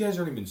serviceable. These guys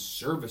aren't even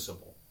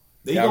serviceable.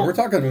 We're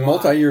talking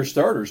multi-year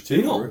starters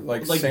too.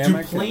 Like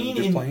Samak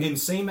Duplain and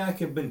Samak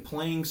have been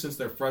playing since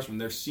they're freshmen.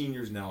 They're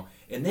seniors now,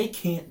 and they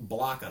can't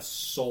block a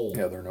soul.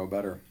 Yeah, they're no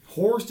better.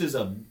 Horst is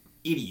a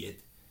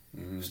idiot.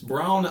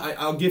 Brown,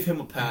 I'll give him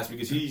a pass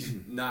because he's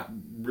not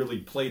really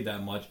played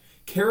that much.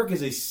 Carrick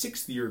is a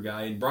 6th-year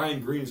guy, and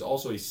Brian Green is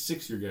also a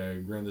 6th-year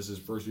guy. Granted, this is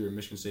his first year at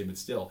Michigan State, but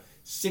still,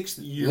 6th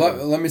year.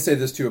 Let me say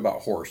this too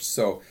about Horst.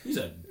 So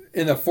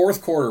in the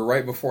fourth quarter,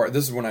 right before,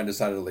 this is when I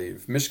decided to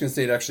leave. Michigan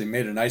State actually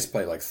made a nice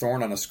play, like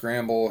Thorne on a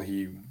scramble.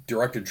 He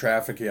directed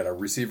traffic. He had a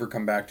receiver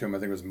come back to him. I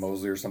think it was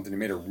Mosley or something. He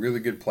made a really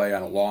good play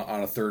on a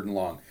 3rd and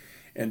long.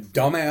 And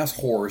dumbass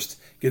Horst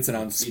gets an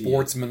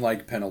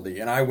unsportsmanlike penalty.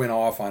 And I went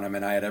off on him,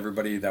 and I had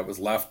everybody that was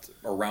left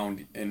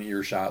around in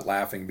earshot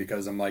laughing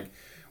because I'm like,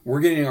 we're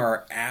getting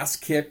our ass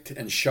kicked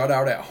and shut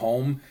out at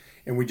home,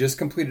 and we just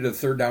completed a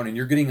 3rd down, and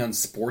you're getting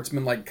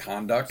unsportsmanlike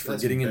conduct for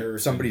getting in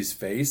somebody's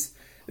face.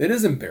 It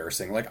is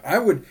embarrassing. Like, I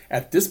would,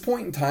 at this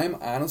point in time,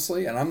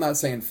 honestly, and I'm not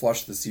saying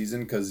flush the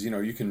season because,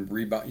 you can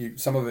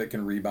rebound. Some of it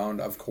can rebound,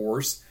 of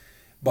course,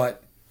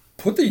 but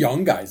put the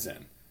young guys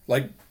in.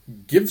 Like,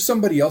 give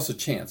somebody else a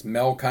chance.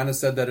 Mel kind of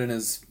said that in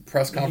his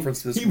press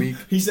conference this week.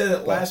 He said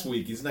it last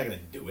week. He's not going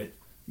to do it.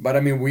 But, I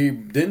mean, we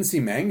didn't see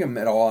Mangum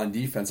at all on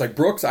defense. Like,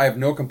 Brooks, I have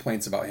no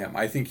complaints about him.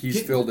 I think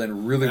he's filled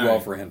in really well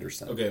for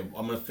Henderson. Okay,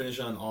 I'm going to finish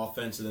on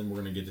offense, and then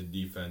we're going to get to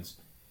defense.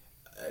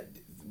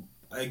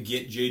 I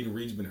get Jaden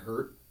Reed's been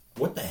hurt.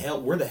 What the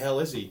hell? Where the hell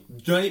is he?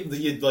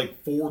 He had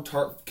like 4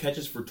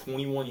 catches for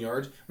 21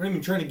 yards. We're not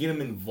even trying to get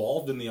him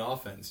involved in the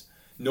offense.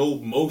 No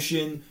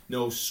motion,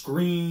 no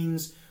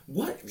screens.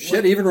 What?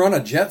 Shit, even run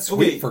a jet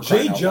sweep for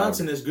crying out loud. Jay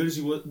Johnson, as good as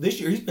he was this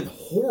year, he's been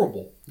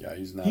horrible. Yeah,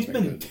 he's not. He's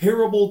been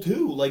terrible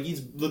too. Like,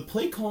 the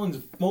play calling's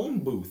a phone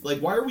booth. Like,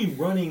 why are we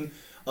running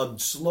a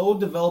slow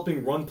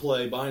developing run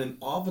play behind an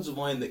offensive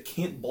line that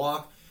can't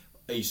block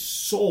a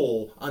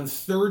soul on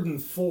 3rd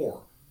and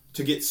 4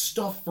 to get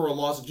stuffed for a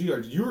loss of 2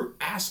 yards? You're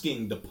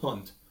asking to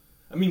punt.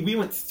 I mean, we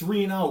went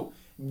 3 and out.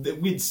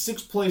 We had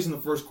 6 plays in the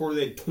first quarter.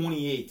 They had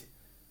 28.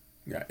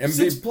 Yeah,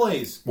 6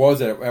 plays. What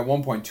was it at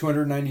one point?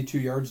 292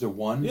 yards to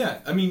 1. Yeah,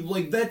 I mean,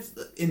 like, that's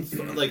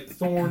like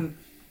Thorne.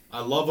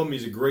 I love him.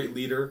 He's a great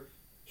leader.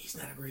 He's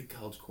not a great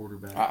college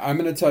quarterback. I'm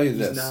going to tell you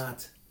this. He's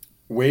not.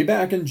 Way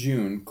back in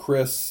June,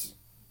 Chris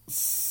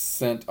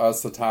sent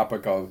us the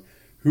topic of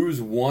who's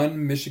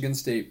one Michigan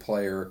State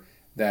player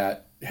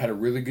that had a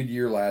really good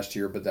year last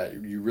year, but that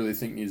you really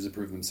think needs to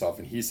prove himself.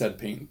 And he said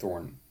Peyton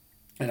Thorne,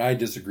 and I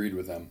disagreed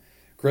with him.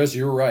 Chris,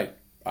 you were right.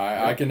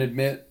 I can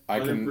admit, I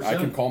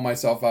can call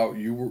myself out.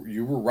 You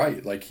were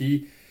right. Like,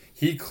 he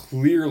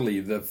clearly,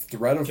 the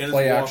threat of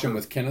play action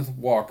with Kenneth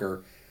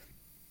Walker,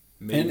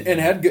 and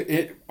had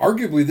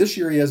arguably this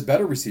year he has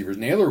better receivers.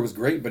 Naylor was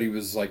great, but he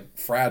was like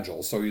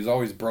fragile, so he was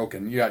always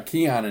broken. You got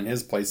Keon in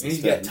his place, and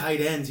instead. He's got tight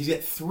ends. He's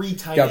got 3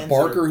 tight ends. Got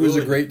Barker, who's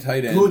a great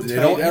tight end. They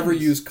don't ever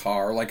use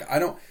Carr. Like,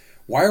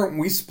 why aren't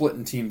we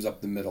splitting teams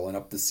up the middle and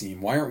up the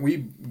seam? Why aren't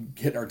we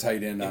hitting our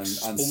tight end on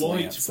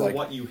slants? For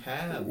what you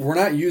have. We're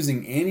not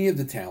using any of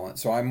the talent.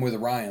 So I'm with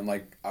Ryan.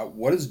 Like,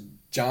 what is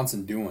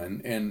Johnson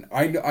doing? And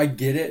I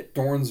get it.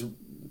 Thorne's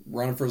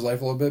running for his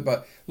life a little bit,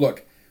 but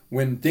look,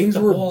 when things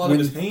were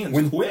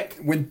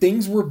when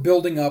things were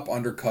building up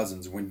under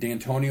Cousins, when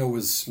D'Antonio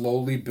was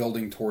slowly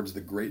building towards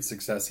the great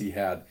success he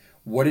had,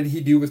 what did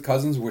he do with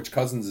Cousins? Which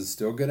Cousins is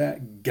still good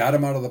at? Got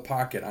him out of the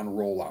pocket on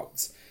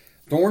rollouts.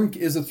 Thorne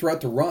is a threat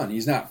to run.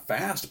 He's not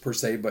fast per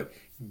se, but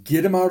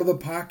get him out of the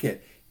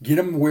pocket. Get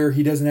him where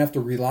he doesn't have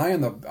to rely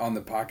on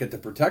the pocket to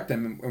protect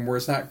him, and where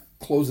it's not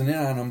closing in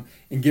on him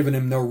and giving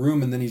him no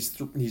room, and then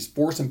he's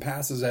forcing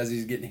passes as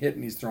he's getting hit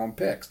and he's throwing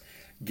picks.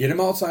 Get him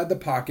outside the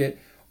pocket.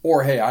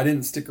 Or, hey, I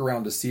didn't stick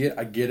around to see it.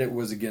 I get it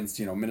was against,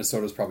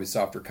 Minnesota's probably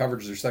softer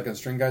coverage. Their second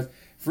string guys.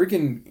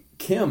 Freaking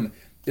Kim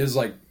is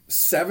like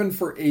 7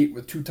 for 8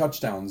 with 2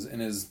 touchdowns in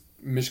his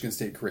Michigan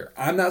State career.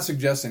 I'm not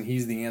suggesting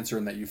he's the answer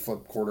and that you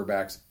flip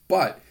quarterbacks,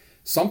 but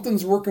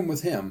something's working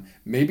with him.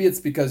 Maybe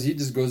it's because he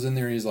just goes in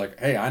there and he's like,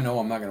 hey, I know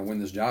I'm not going to win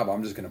this job.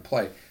 I'm just going to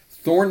play.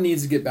 Thorne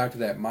needs to get back to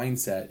that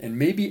mindset and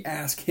maybe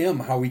ask him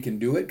how he can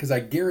do it, because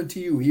I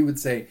guarantee you he would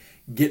say,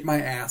 get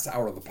my ass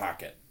out of the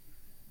pocket.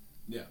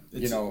 Yeah.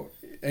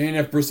 And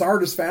if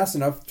Broussard is fast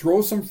enough,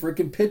 throw some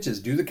freaking pitches.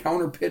 Do the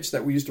counter pitch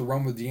that we used to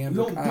run with DeAndre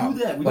Cobb. We don't do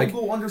that. We don't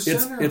go under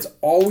center. It's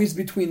always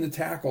between the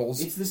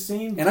tackles. It's the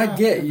same. And I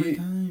get it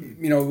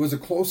was a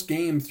close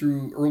game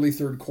through early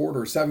third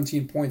quarter.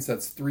 17 points.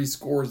 That's 3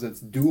 scores.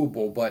 That's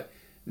doable, but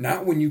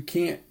not when you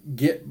can't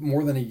get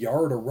more than a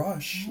yard a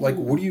rush. Like,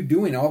 what are you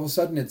doing? All of a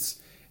sudden,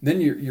 then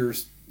you're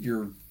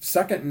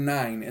 2nd and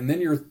 9, and then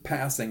you're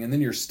passing, and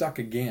then you're stuck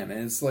again.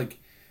 And it's like,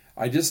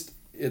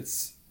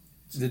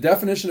 the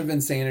definition of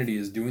insanity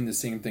is doing the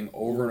same thing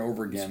over and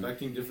over again.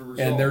 Expecting different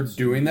results. And they're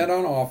doing that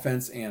on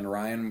offense, and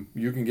Ryan,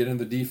 you can get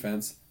into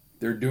defense.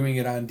 They're doing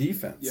it on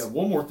defense. Yeah,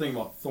 one more thing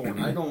about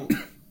Thorne.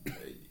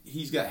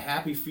 He's got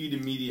happy feet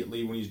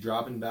immediately when he's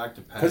dropping back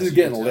to pass. Because he's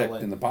getting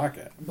licked in the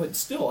pocket. But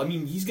still, I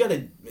mean, he's got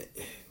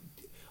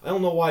I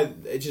don't know why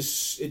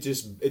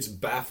it's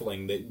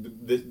baffling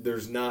that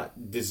there's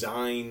not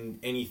designed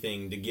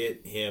anything to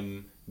get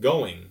him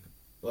going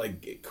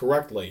like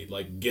correctly.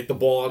 Like get the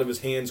ball out of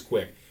his hands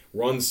quick,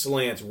 run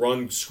slants,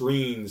 run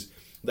screens.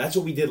 That's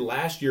what we did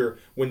last year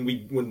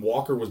when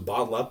Walker was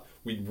bottled up.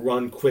 We'd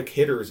run quick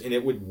hitters and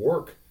it would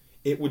work.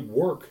 It would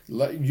work.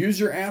 Use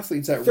your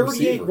athletes at 38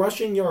 receiver.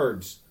 rushing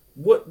yards.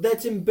 What?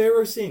 That's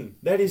embarrassing.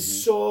 That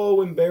is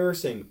so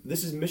embarrassing.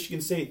 This is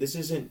Michigan State. This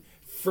isn't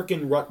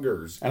frickin'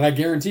 Rutgers. And I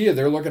guarantee you,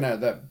 they're looking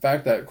at that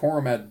fact that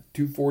Corum had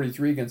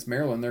 243 against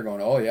Maryland. They're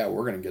going, oh yeah,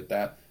 we're going to get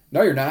that.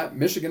 No, you're not.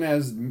 Michigan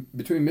has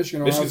between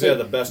Michigan and Ohio State,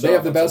 they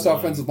have the best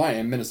offensive line,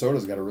 and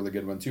Minnesota's got a really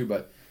good one too.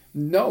 But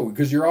no,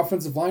 because your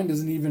offensive line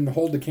doesn't even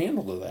hold a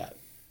candle to that.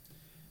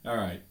 All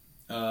right,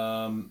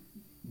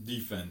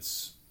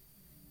 defense.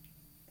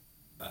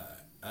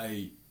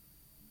 I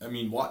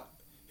mean, what?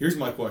 Here's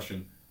my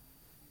question: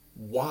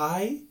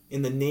 why,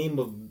 in the name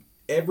of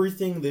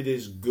everything that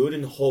is good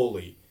and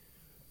holy,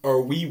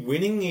 are we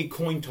winning a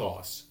coin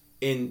toss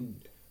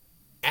and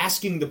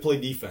asking to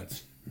play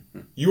defense?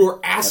 You are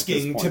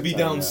asking to be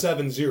down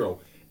 7-0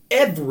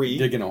 every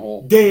digging a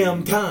hole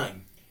damn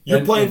time.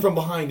 You're playing from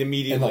behind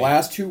immediately. In the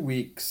last 2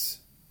 weeks,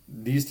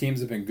 these teams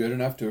have been good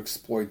enough to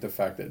exploit the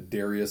fact that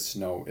Darius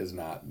Snow is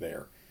not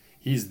there.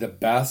 He's the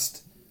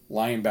best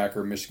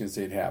linebacker Michigan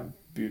State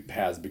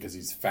has because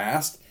he's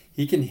fast,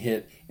 he can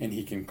hit, and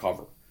he can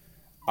cover.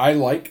 I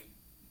like,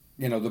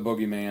 the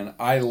boogeyman.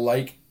 I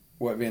like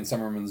what Van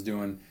Summerman's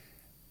doing.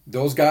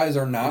 Those guys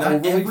are not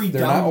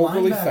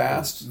overly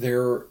fast.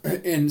 They're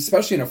and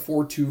especially in a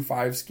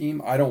 4-2-5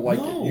 scheme. I don't like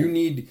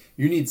it.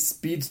 You need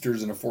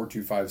speedsters in a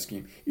 4-2-5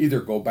 scheme. Either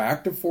go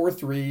back to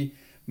 4-3,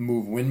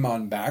 move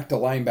Winmon back to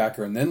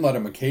linebacker, and then let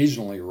him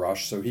occasionally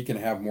rush so he can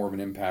have more of an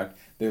impact.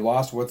 They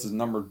lost what's his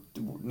number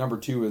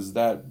 2, is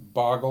that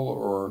Bogle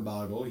or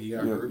Bogle? He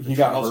got hurt. He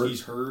got hurt.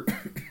 He's hurt.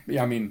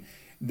 Yeah, I mean,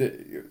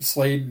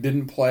 Slade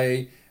didn't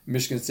play.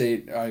 Michigan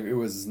State, it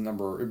was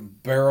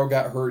Barrow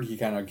got hurt. He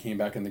kind of came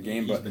back in the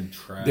game, He's but been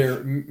trash.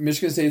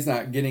 Michigan State's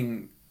not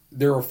getting.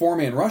 They're a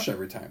 4-man rush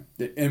every time.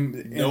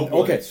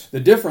 Okay, the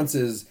difference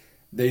is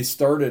they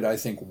started, I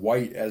think,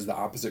 White as the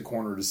opposite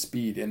corner to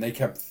Speed, and they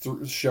kept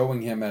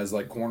showing him as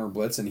like corner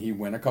blitz, and he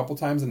went a couple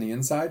times on the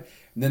inside.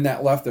 And then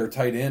that left their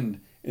tight end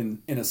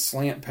in a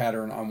slant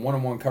pattern on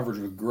one-on-one coverage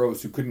with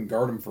Gross, who couldn't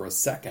guard him for a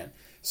second.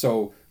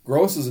 So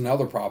Gross is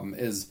another problem.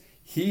 Is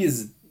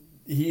he's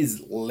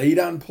late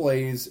on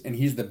plays, and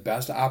he's the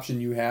best option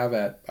you have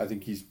at, I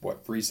think he's,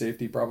 free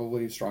safety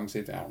probably, strong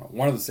safety, I don't know,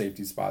 one of the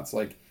safety spots.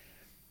 Like,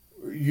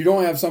 you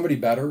don't have somebody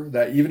better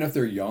that, even if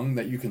they're young,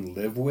 that you can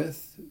live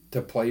with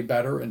to play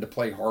better and to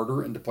play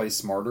harder and to play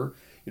smarter.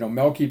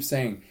 Mel keeps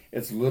saying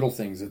it's little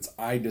things, it's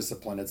eye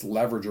discipline, it's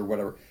leverage or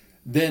whatever.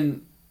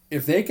 Then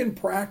if they can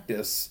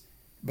practice,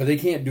 but they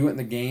can't do it in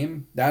the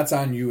game, that's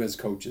on you as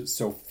coaches.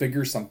 So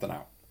figure something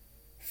out.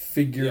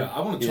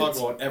 I want to talk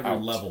about every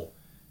level.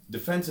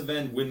 Defensive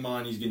end,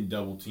 Winmon, he's getting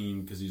double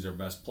teamed because he's our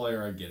best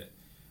player. I get it.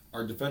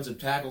 Our defensive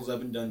tackles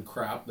haven't done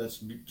crap. That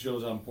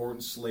shows how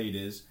important Slade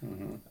is.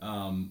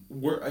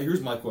 Mm-hmm.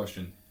 Here's my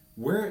question: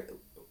 Where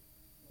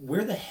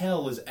the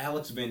hell is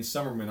Alex Van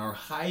Summerman, our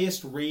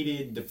highest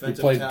rated defensive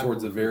tackle? He played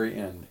towards the very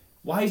end.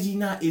 Why is he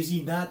not? Is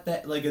he not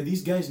that? Like, are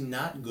these guys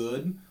not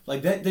good?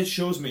 Like that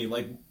shows me.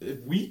 Like,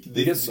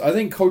 if I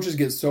think coaches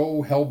get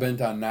so hell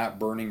bent on not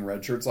burning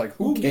red shirts. Like,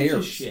 who cares?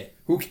 Gives a shit?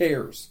 Who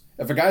cares?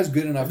 If a guy's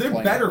good enough,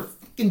 they're better.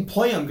 Fucking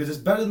play him, because it's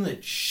better than the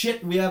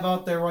shit we have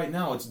out there right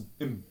now. It's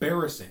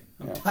embarrassing.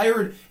 I'm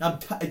tired.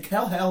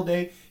 Cal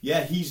Halliday.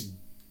 Yeah,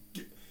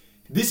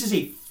 this is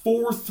a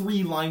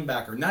 4-3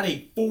 linebacker, not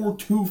a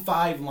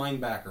 4-2-5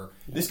 linebacker.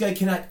 This guy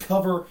cannot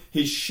cover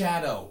his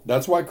shadow.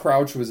 That's why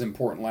Crouch was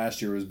important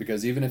last year, was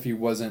because even if he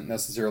wasn't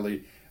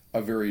necessarily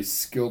a very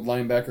skilled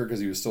linebacker, because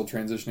he was still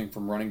transitioning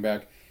from running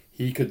back,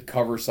 he could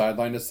cover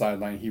sideline to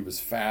sideline. He was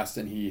fast,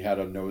 and he had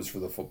a nose for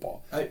the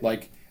football.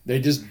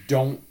 They just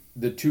don't.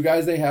 The two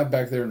guys they have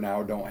back there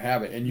now don't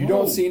have it, and you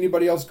don't see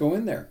anybody else go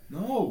in there.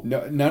 No,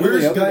 none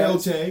Where's of the other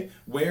guys.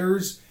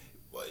 Gaiote?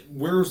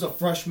 Where's a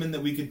freshman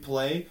that we could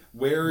play?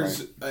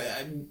 Where's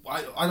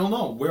I don't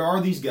know. Where are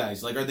these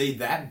guys? Like, are they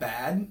that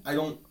bad?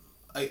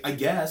 I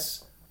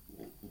guess.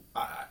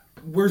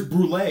 Where's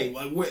Brule?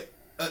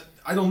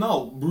 I don't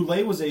know. Brule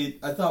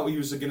I thought he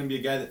was going to be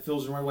a guy that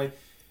fills the right way.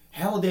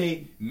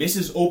 Halliday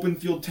misses open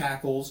field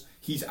tackles.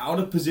 He's out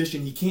of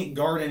position. He can't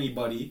guard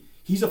anybody.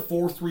 He's a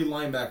 4-3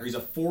 linebacker. He's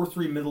a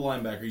 4-3 middle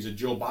linebacker. He's a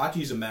Joe Bacci.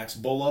 He's a Max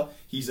Bulla.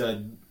 He's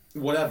a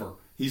whatever.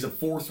 He's a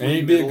 4-3 and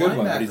he'd be a good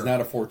one, but he's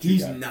not a 4-2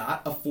 He's guy.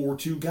 not a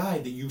 4-2 guy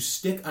that you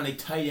stick on a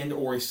tight end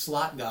or a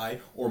slot guy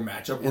or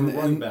match up with a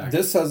running back.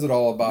 This says it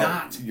all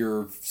about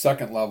your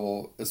second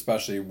level,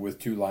 especially with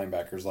two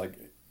linebackers. Like,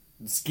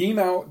 scheme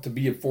out to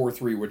be a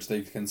 4-3, which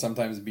they can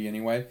sometimes be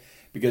anyway.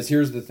 Because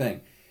here's the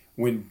thing.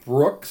 When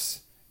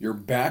Brooks, your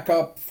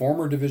backup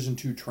former Division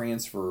II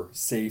transfer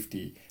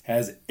safety,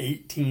 has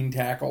 18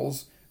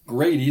 tackles,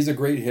 great, he's a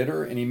great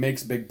hitter and he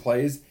makes big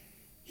plays.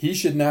 He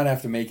should not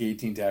have to make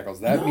 18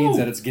 tackles. That means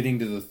that it's getting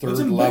to the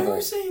third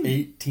level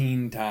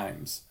 18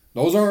 times.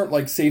 Those aren't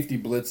like safety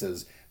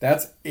blitzes.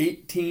 That's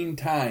 18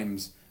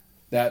 times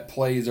that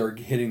plays are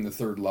hitting the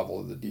third level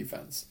of the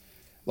defense.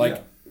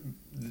 Like,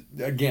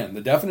 again,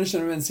 the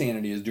definition of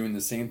insanity is doing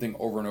the same thing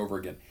over and over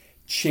again.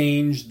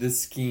 Change the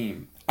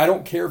scheme. I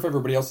don't care if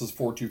everybody else is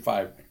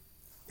 4-2-5.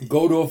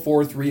 Go to a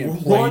 4-3 and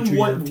play Run to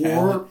what your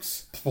talent.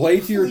 works. Play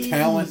to your Please.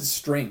 talent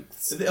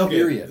strengths. Okay,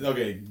 Period.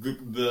 Okay,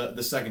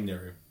 the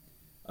secondary.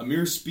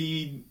 Amir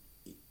Speed,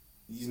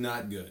 he's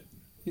not good.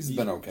 He's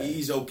been okay.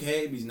 He's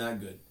okay, but he's not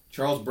good.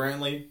 Charles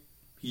Brantley,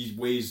 he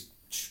weighs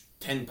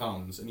 10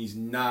 pounds, and he's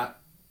not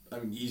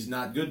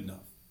good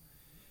enough.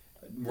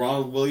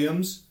 Ronald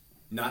Williams,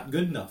 not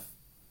good enough.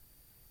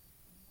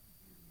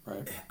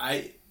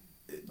 Right.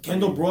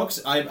 Kendall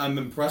Brooks, I'm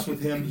impressed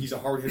with him. He's a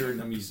hard hitter,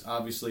 and he's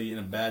obviously in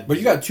a bad. But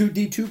you got two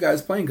D2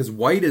 guys playing because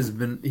White has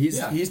been he's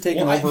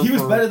taken over. He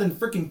was better than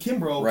freaking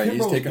Kimbrough. Right,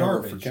 Kimbrough's he's taken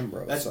garbage. over for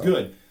Kimbrough. That's so.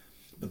 good.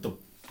 But the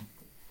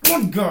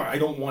one guy I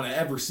don't want to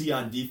ever see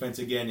on defense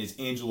again is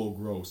Angelo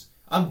Gross.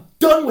 I'm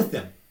done with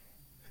him.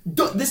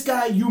 This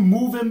guy, you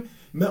move him.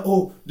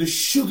 Oh, the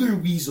sugar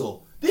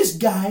weasel. This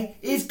guy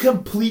is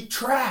complete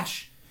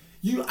trash.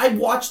 I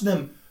watched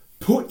them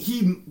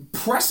he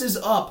presses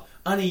up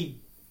on a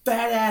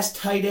fat ass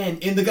tight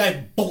end and the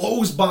guy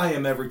blows by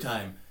him every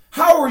time.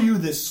 How are you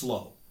this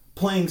slow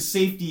playing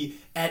safety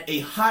at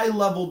a high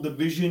level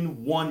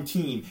Division I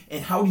team,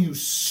 and how do you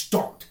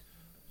start?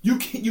 You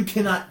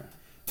cannot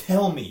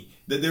tell me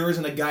that there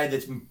isn't a guy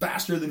that's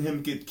faster than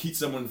him can keep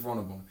someone in front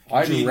of him.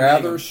 I'd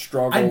rather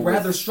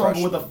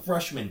struggle with a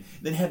freshman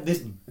than have this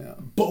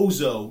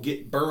bozo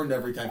get burned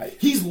every time.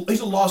 He's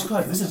a lost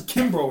cause. This is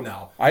Kimbrough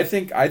now. I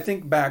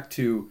think back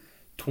to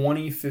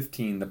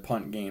 2015, the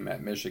punt game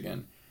at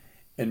Michigan.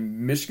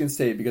 And Michigan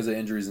State, because of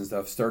injuries and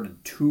stuff,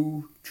 started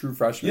two true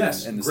freshmen.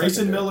 Yes, in the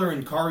Grayson secondary. Miller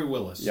and Kari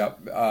Willis.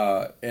 Yep,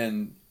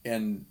 and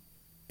in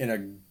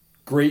a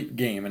great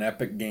game, an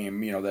epic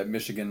game, that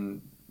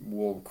Michigan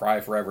will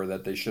cry forever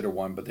that they should have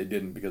won, but they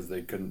didn't because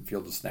they couldn't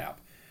field a snap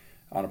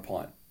on a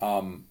punt.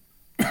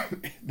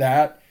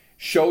 That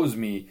shows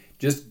me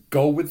just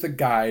go with the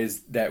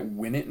guys that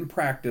win it in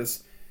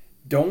practice.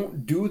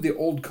 Don't do the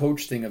old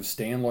coach thing of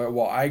staying loyal.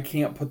 Well, I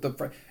can't put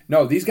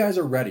No, these guys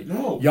are ready.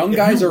 No, young if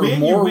guys you are win,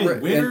 more you win.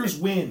 Winners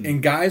win.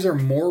 And guys are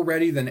more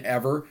ready than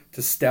ever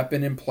to step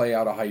in and play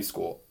out of high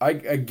school. I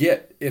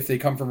get if they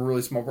come from a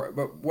really small,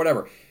 but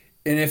whatever.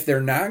 And if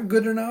they're not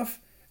good enough,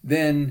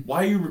 then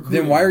why are you recruiting?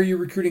 Then why are you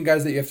recruiting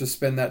guys that you have to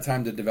spend that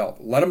time to develop?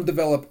 Let them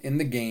develop in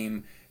the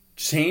game.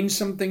 Change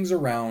some things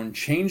around.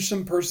 Change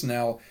some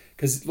personnel.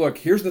 Because look,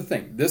 here's the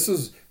thing. This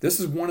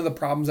is one of the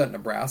problems at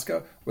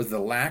Nebraska was the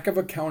lack of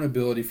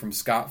accountability from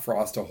Scott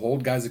Frost to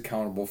hold guys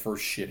accountable for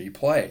shitty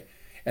play.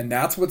 And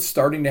that's what's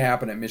starting to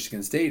happen at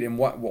Michigan State. And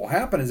what will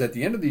happen is at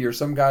the end of the year,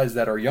 some guys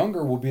that are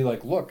younger will be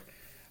like, look,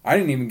 I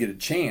didn't even get a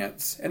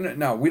chance. And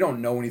now we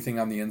don't know anything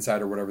on the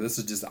inside or whatever. This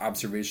is just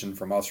observation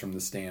from us from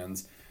the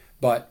stands.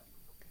 But,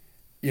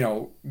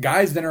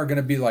 guys then are going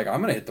to be like,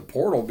 I'm going to hit the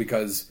portal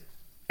because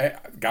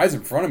guys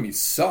in front of me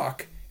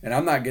suck and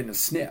I'm not getting a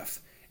sniff.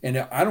 And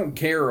I don't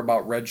care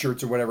about red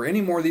shirts or whatever.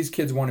 Any more of these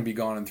kids want to be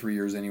gone in 3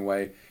 years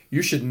anyway.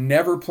 You should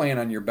never plan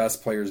on your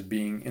best players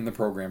being in the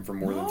program for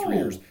more than 3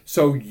 years.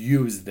 So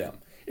use them.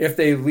 If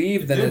they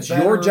leave, then it's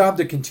your job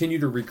to continue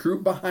to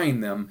recruit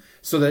behind them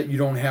so that you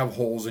don't have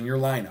holes in your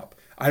lineup.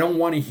 I don't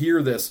want to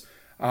hear this,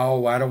 I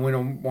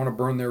don't want to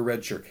burn their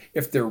red shirt.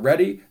 If they're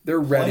ready, they're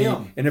ready.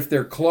 And if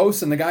they're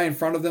close and the guy in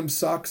front of them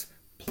sucks,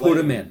 put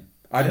them in.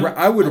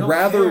 I would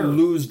rather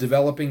lose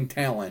developing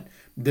talent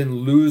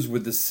than lose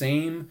with the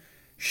same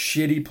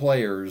shitty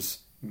players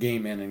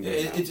game in and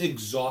game out. It's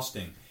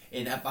exhausting.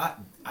 And if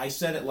I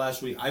said it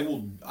last week,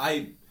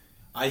 I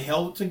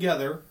held it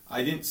together.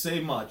 I didn't say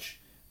much,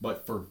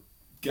 but for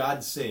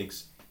God's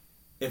sakes,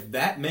 if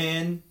that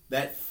man,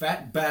 that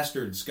fat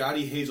bastard,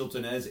 Scotty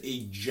Hazelton, has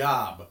a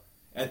job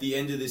at the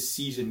end of this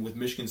season with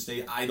Michigan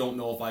State, I don't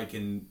know if I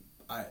can.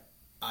 I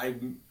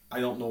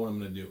don't know what I'm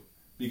going to do.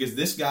 Because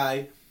this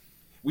guy,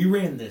 we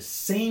ran the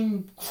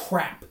same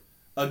crap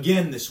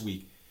again this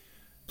week.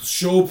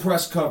 Show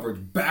press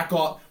coverage, back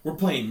off. We're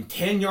playing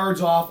 10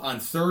 yards off on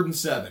 3rd and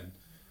 7.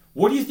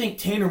 What do you think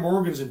Tanner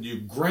Morgan's going to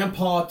do?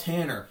 Grandpa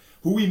Tanner,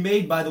 who we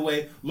made, by the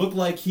way, look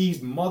like he's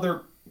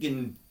mother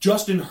in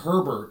Justin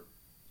Herbert,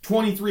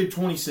 23 of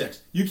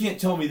 26. You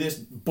can't tell me this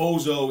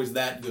bozo is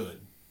that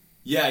good.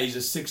 Yeah, he's a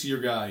 6-year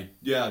guy.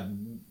 Yeah,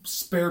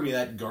 spare me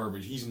that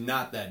garbage. He's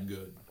not that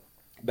good.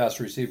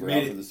 Best receiver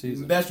out for the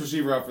season. Best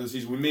receiver out for the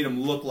season. We made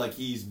him look like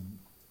he's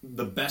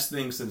the best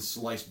thing since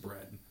sliced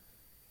bread.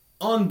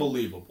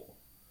 Unbelievable.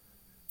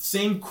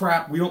 Same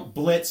crap. We don't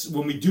blitz.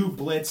 When we do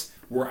blitz,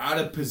 we're out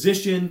of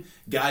position.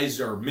 Guys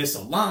are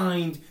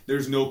misaligned.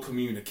 There's no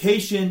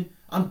communication.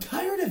 I'm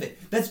tired of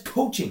it. That's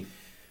coaching.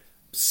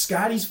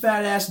 Scotty's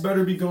fat ass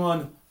better be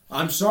gone.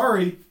 I'm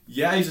sorry.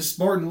 Yeah, he's a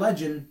Spartan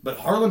legend, but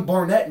Harlan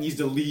Barnett needs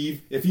to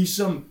leave. If he's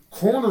some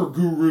corner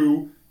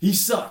guru, he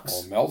sucks.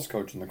 Well, Mel's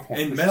coaching the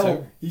corners, and Mel,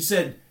 too. he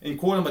said, and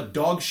quote, I'm a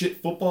dog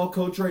shit football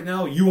coach right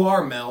now. You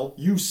are, Mel.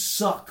 You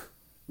suck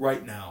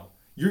right now.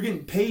 You're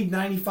getting paid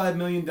 $95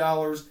 million,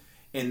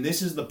 and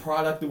this is the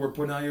product that we're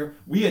putting out here.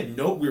 We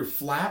were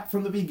flat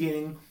from the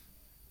beginning.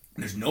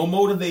 There's no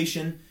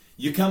motivation.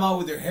 You come out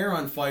with your hair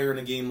on fire in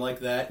a game like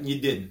that, and you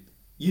didn't.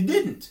 You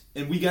didn't,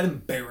 and we got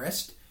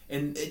embarrassed.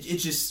 And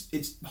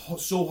it's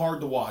so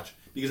hard to watch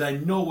because I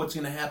know what's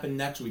going to happen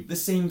next week. The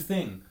same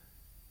thing,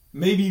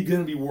 maybe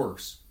going to be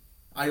worse.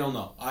 I don't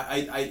know.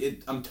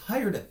 I'm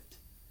tired of it.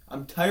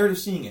 I'm tired of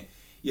seeing it.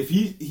 If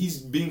he's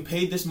being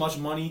paid this much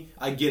money,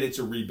 I get it's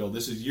a rebuild.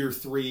 This is year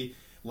 3.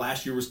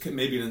 Last year was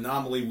maybe an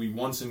anomaly. We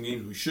won some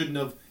games we shouldn't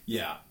have.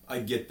 Yeah, I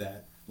get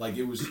that. Like,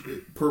 it was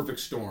a perfect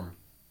storm.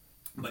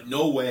 But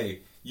no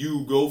way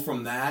you go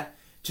from that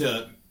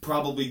to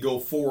probably go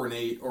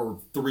 4-8 or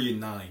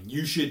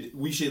 3-9.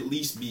 We should at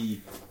least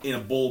be in a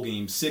bowl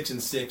game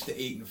 6-6 to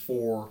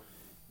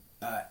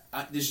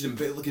 8-4. This is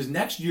because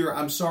next year,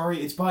 I'm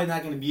sorry, it's probably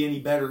not going to be any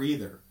better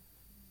either.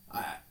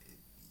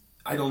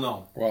 I don't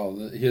know. Well,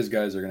 his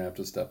guys are going to have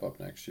to step up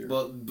next year.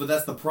 But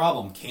that's the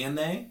problem. Can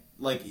they?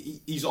 Like,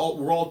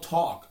 we're all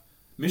talk.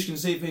 Michigan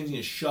State fans need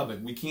to shove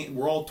it.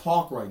 We're all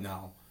talk right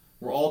now.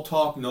 We're all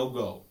talk, no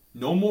go.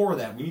 No more of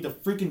that. We need to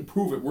freaking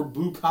prove it. We're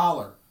blue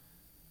collar.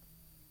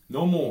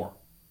 No more.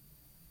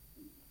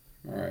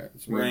 All right.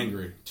 We're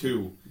angry.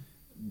 2.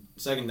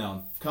 Second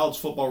down. College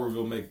football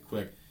review. Make it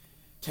quick.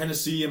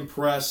 Tennessee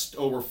impressed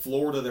over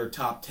Florida. They're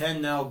top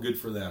 10 now. Good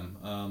for them.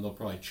 They'll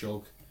probably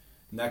choke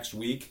next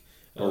week.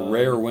 A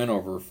rare win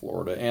over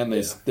Florida, and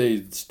they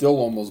still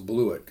almost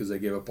blew it because they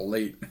gave up a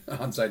late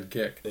onside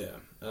kick. Yeah.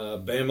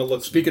 Bama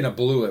looks... Speaking of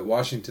blew it,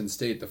 Washington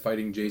State, the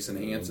Fighting Jason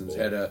Hansons,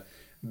 had a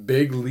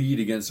big lead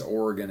against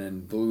Oregon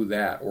and blew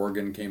that.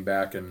 Oregon came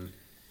back and,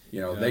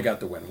 they got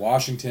the win.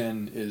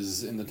 Washington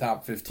is in the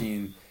top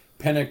 15.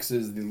 Penix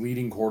is the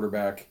leading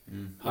quarterback,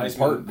 in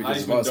part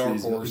because of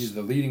us. He's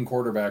the leading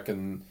quarterback,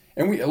 and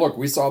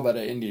we saw that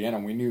at Indiana.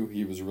 We knew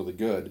he was really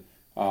good.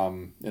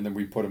 And then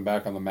we put him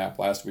back on the map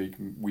last week.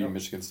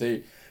 Michigan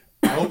State.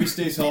 I hope he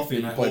stays healthy,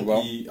 and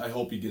I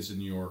hope he gets to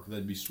New York.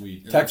 That'd be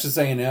sweet. Texas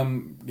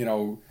A&M,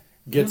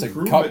 gets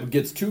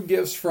gets 2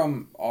 gifts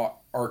from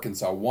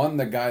Arkansas. One,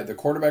 the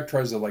quarterback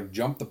tries to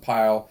jump the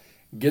pile,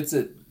 gets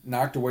it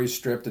knocked away,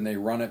 stripped, and they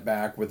run it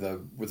back with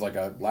a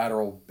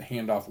lateral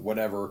handoff,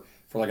 whatever,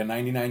 for a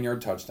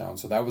 99-yard touchdown.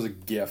 So that was a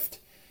gift,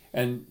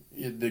 and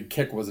the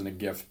kick wasn't a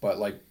gift, but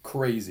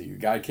crazy. The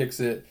guy kicks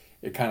it.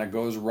 It kind of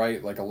goes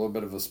right, like a little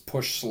bit of a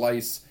push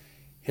slice,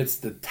 hits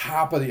the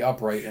top of the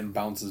upright and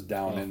bounces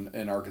down,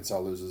 and Arkansas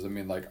loses. I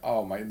mean,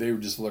 they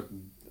just look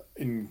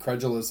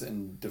incredulous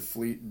and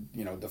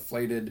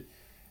deflated.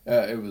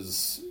 It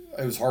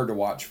was hard to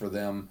watch for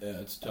them.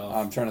 Yeah, it's tough.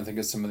 I'm trying to think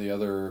of some of the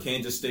other...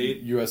 Kansas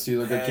State. USC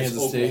looked at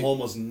Kansas State.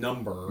 Oklahoma's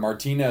number.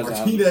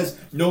 Martinez,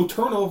 no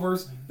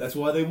turnovers. That's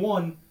why they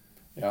won.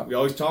 Yeah. We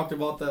always talked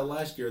about that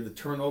last year, the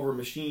turnover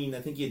machine. I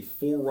think he had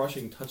 4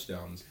 rushing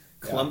touchdowns.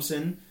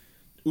 Clemson...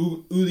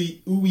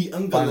 Uwe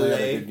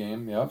Ungalale, good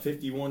game. Yep.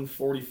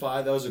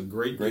 51-45. That was a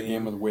great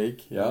game with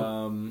Wake.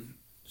 Yeah.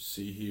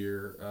 See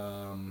here.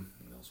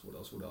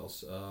 What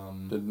else?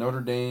 Did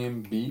Notre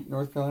Dame beat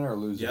North Carolina or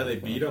lose? Yeah, they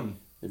beat them.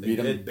 They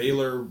beat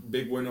Baylor.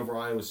 Big win over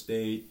Iowa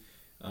State.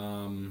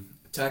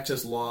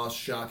 Texas lost.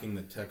 Shocking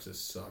that Texas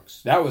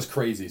sucks. That was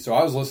crazy. So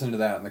I was listening to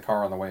that in the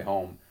car on the way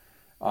home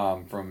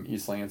from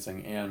East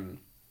Lansing, and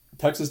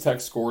Texas Tech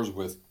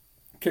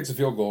kicks a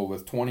field goal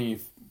with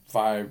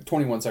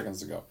 21 seconds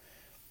to go.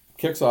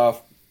 Kicks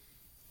off,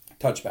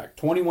 touchback.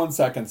 21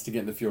 seconds to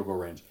get in the field goal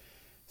range.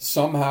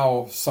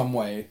 Somehow, some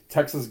way,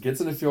 Texas gets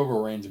in the field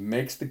goal range,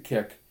 makes the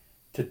kick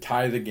to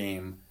tie the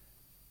game.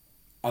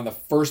 On the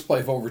first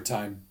play of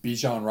overtime,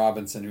 Bijan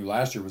Robinson, who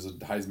last year was a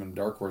Heisman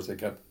dark horse, they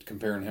kept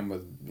comparing him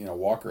with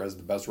Walker as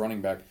the best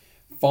running back,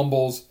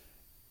 fumbles.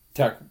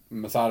 Tech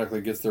methodically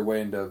gets their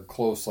way into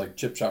close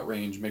chip shot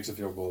range, makes a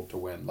field goal to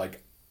win.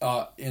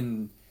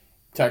 In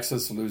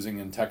Texas losing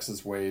in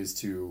Texas ways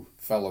to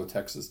fellow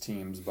Texas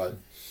teams, but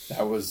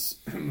that was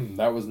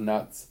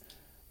nuts.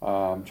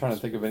 I'm trying to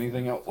think of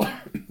anything else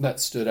that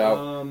stood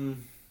out.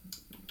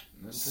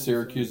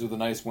 Syracuse with a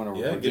nice win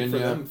over Virginia. Good for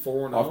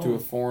them, 4-0. Off to a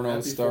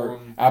 4-0 start.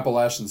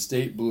 Appalachian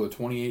State blew a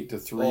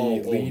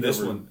 28-3 lead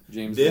over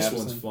James Madison. This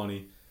one's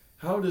funny.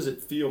 How does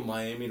it feel,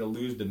 Miami, to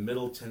lose to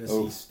Middle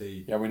Tennessee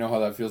State? Yeah, we know how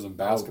that feels in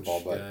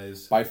basketball, but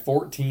guys. By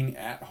 14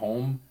 at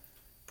home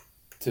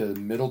to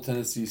Middle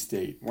Tennessee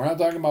State. We're not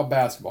talking about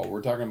basketball.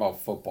 We're talking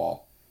about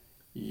football.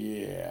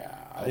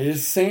 Yeah. It's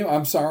the same.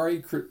 I'm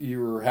sorry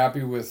you were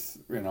happy with,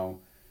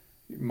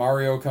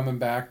 Mario coming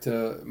back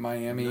to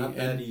Miami. Not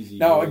that easy.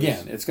 Now,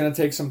 again, it's going to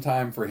take some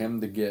time for him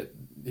to get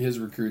his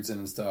recruits in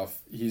and stuff.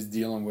 He's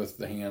dealing with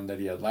the hand that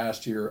he had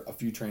last year, a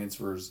few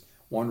transfers,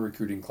 1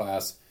 recruiting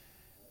class.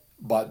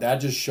 But that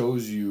just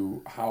shows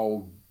you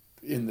how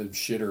in the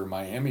shitter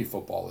Miami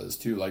football is,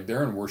 too.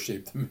 They're in worse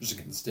shape than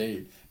Michigan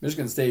State.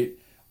 Michigan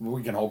State,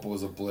 we can hope it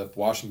was a blip.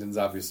 Washington's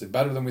obviously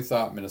better than we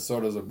thought.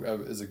 Minnesota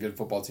is a good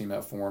football team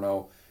at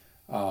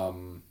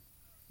 4-0.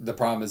 The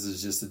problem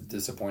is just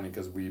disappointing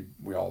because we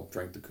all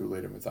drank the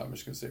Kool-Aid and we thought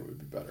Michigan State would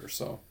be better.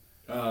 So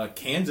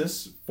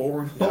Kansas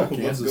 4-0. Yeah,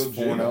 Kansas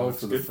 4-0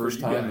 for the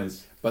first time,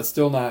 but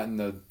still not in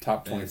the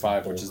top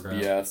 25, which is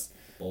BS.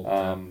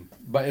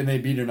 But they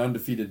beat an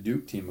undefeated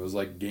Duke team. It was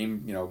like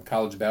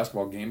college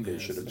basketball game day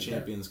should have been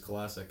Champions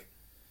Classic.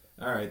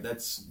 All right,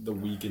 that's the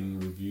week in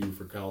review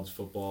for college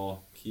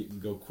football.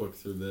 Go quick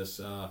through this.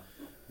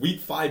 Week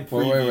 5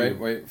 preview.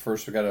 Wait.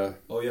 First we gotta.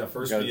 Oh yeah,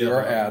 first we gotta we do have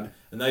our ad.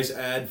 A nice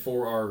ad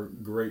for our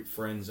great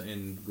friends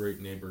and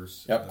great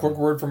neighbors. Yep. Quick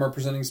word from our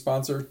presenting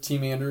sponsor,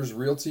 Team Anders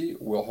Realty,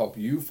 will help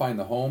you find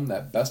the home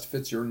that best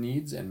fits your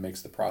needs and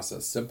makes the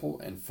process simple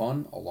and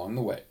fun along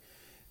the way.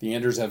 The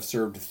Anders have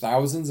served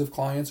thousands of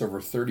clients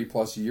over 30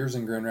 plus years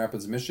in Grand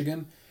Rapids,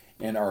 Michigan,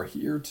 and are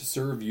here to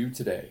serve you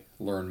today.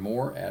 Learn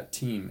more at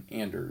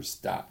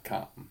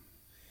teamanders.com.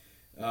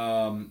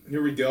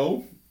 Here we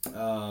go.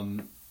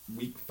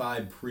 Week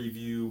 5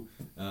 preview,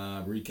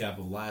 recap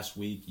of last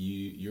week.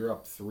 You're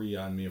up 3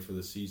 on me for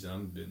the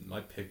season. My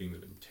picking has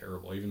been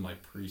terrible. Even my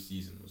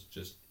preseason was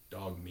just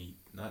dog meat.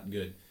 Not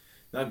good,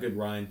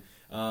 Ryan.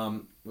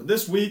 But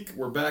this week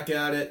we're back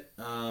at it.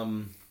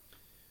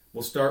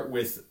 We'll start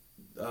with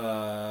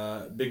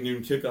big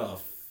noon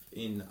kickoff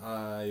in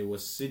Iowa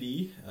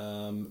City.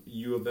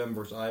 U of M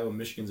versus Iowa.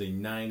 Michigan's a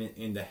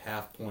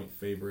 9.5 point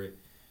favorite.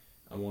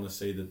 I want to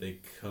say that they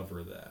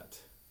cover that.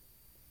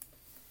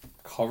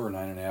 Cover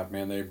 9.5,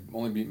 man. They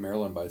only beat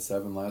Maryland by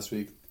 7 last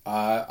week.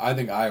 I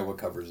think Iowa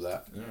covers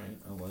that. All right,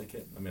 I like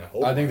it.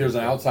 I think there's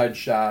an outside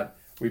shot.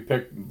 I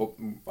picked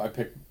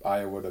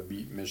Iowa to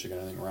beat Michigan.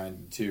 I think Ryan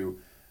did too.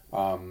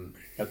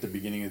 At the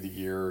beginning of the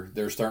year,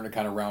 they're starting to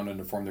kind of round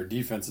into form. Their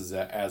defense is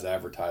as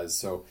advertised.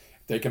 So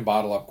if they can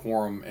bottle up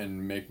Quorum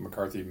and make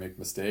McCarthy make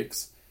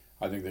mistakes,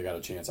 I think they got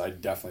a chance. I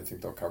definitely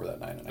think they'll cover that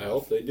 9.5. I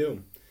hope they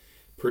do.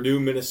 Purdue,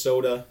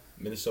 Minnesota.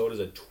 Minnesota's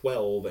a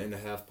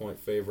 12.5 point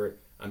favorite.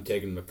 I'm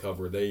taking them to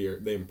cover. They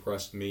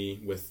impressed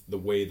me with the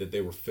way that they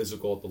were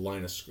physical at the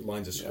lines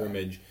of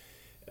scrimmage.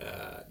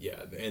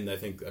 And I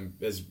think I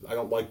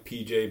don't like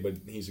PJ, but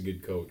he's a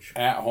good coach.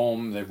 At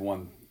home, they've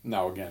won.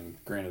 Now again,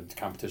 granted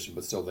competition,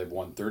 but still they've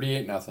won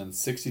 38-0,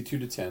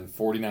 62-10,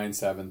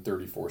 49-7,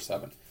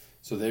 34-7.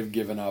 So they've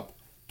given up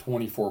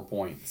 24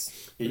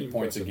 points, 8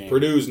 points a game.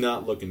 Purdue's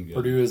not looking good.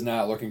 Purdue is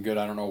not looking good.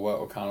 I don't know what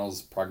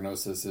O'Connell's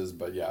prognosis is,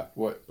 but yeah,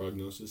 what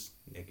prognosis?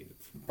 Negative.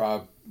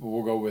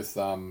 We'll go with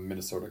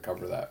Minnesota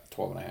cover that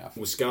 12.5.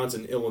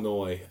 Wisconsin,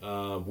 Illinois.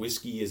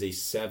 Whiskey is a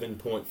 7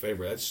 point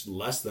favorite. That's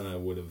less than I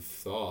would have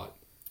thought.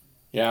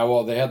 Yeah,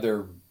 well, they had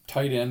their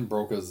tight end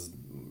broke his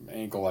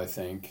ankle, I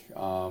think.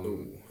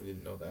 Ooh, I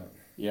didn't know that.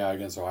 Yeah,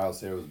 against Ohio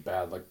State it was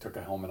bad. Like took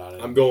a helmet on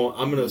it. I'm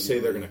gonna say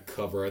they're gonna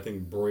cover. I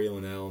think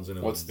Braylon Allen's in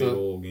a big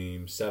old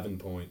game. 7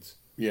 points.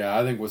 Yeah,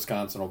 I think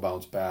Wisconsin will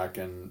bounce back.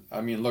 And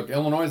I mean, look,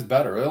 Illinois is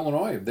better.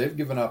 Illinois, they've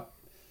given up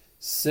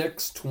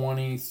 6,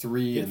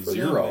 23, and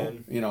 0.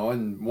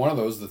 And one of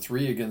those, the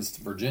 3 against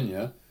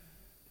Virginia,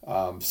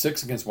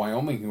 6 against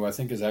Wyoming, who I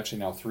think is actually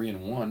now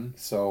 3-1.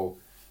 So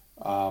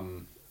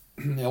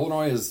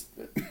Illinois is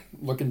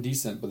looking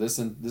decent, but this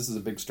is a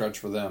big stretch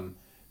for them.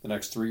 The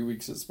next 3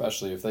 weeks,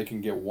 especially if they can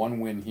get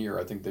one win here,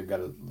 I think they've got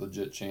a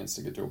legit chance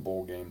to get to a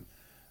bowl game.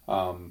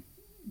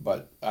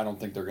 But I don't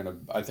think they're gonna.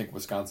 I think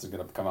Wisconsin's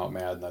gonna come out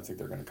mad, and I think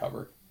they're gonna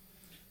cover.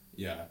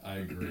 Yeah, I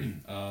agree.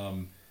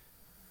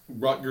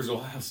 Rutgers,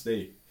 Ohio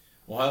State.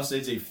 Ohio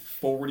State's a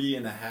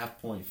 40.5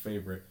 point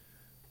favorite,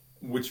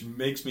 which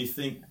makes me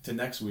think to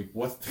next week,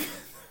 what's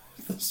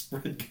the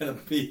spread going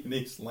to be in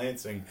East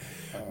Lansing?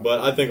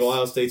 But I think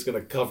Ohio State's going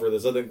to cover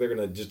this. I think they're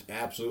going to just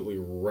absolutely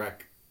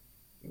wreck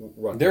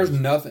Rutgers. There's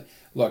nothing.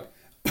 Look,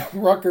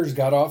 Rutgers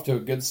got off to a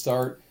good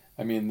start.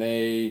 I mean,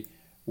 they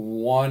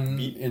won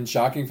in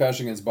shocking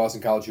fashion against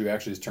Boston College, who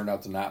actually has turned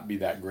out to not be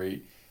that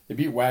great. They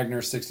beat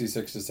Wagner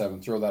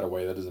 66-7. Throw that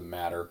away. That doesn't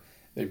matter.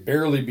 They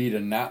barely beat a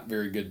not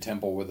very good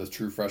Temple with a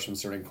true freshman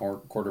starting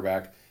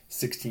quarterback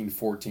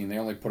 16-14. They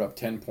only put up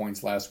 10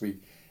 points last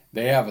week.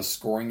 They have a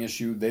scoring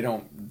issue.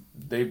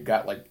 They've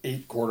got like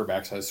 8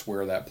 quarterbacks, I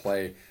swear, that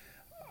play.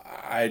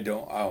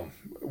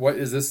 What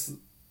is this?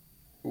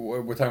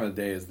 What time of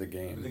the day is the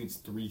game? I think it's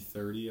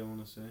 3:30, I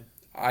want to say.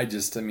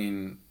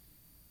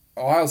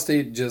 Ohio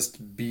State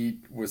just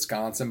beat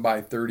Wisconsin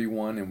by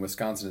 31, and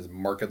Wisconsin is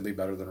markedly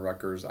better than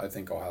Rutgers. I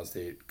think Ohio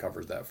State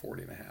covers that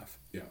 40.5.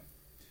 Yeah.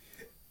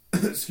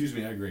 Excuse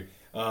me, I agree.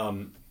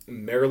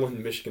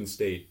 Maryland, Michigan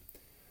State.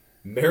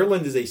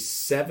 Maryland is a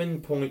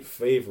 7 point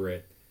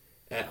favorite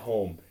at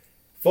home.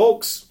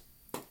 Folks,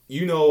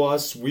 you know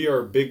us. We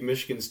are big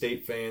Michigan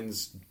State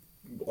fans.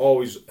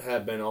 Always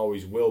have been,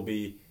 always will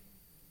be.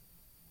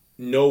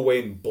 No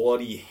way in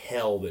bloody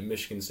hell that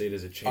Michigan State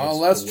has a chance.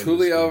 Unless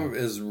Tulio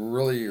is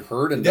really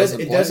hurt and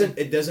doesn't play.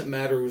 It doesn't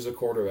matter who's a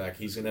quarterback.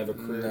 He's going to have a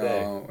career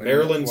day.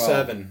 Maryland,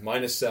 7,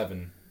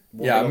 -7.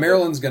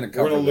 Maryland's going to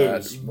cover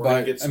that.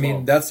 But,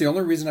 that's the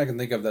only reason I can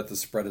think of that the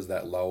spread is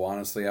that low,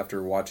 honestly,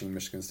 after watching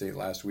Michigan State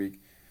last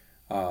week.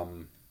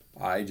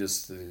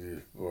 Maryland's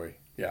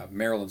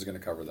going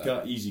to cover that.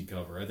 Got easy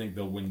cover. I think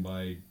they'll win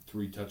by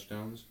 3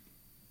 touchdowns.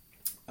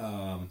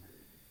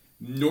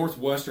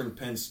 Northwestern,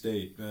 Penn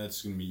State.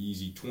 That's going to be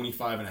easy.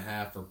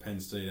 25.5 for Penn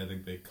State. I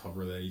think they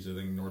cover that easy. I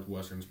think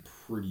Northwestern's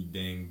pretty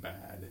dang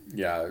bad.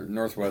 Yeah,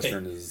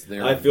 Northwestern is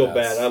there. I feel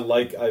bad. I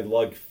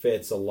like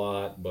Fitz a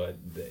lot, but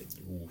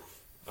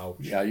Ouch.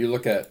 Yeah, you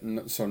look at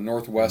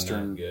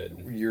Northwestern Not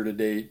good. year to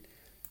date,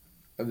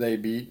 they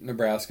beat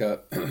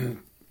Nebraska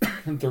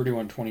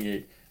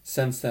 31-28.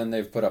 Since then,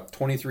 they've put up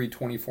 23,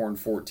 24, and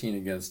 14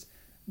 against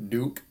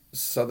Duke,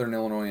 Southern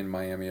Illinois, and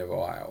Miami of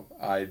Ohio.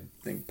 I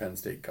think Penn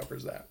State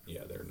covers that.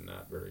 Yeah, they're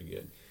not very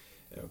good.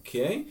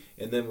 Okay,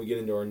 and then we get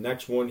into our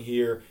next one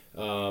here.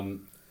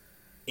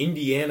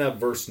 Indiana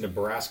versus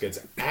Nebraska. It's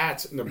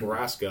at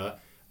Nebraska.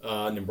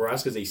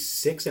 Nebraska's a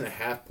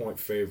 6.5 point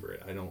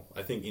favorite.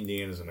 I think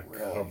Indiana's going to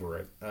cover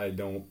it. I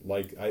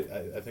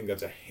think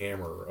that's a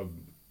hammer of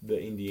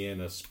the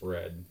Indiana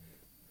spread.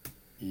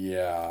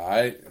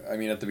 Yeah, I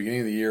mean, at the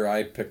beginning of the year,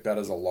 I picked that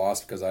as a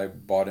loss because I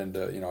bought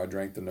into, I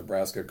drank the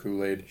Nebraska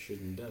Kool-Aid.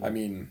 Shouldn't have done. I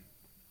mean,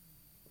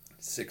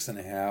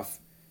 6.5.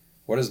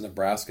 What has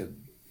Nebraska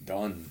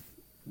done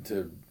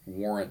to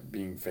warrant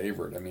being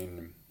favored? I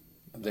mean,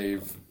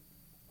 they've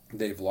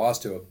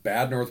lost to a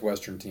bad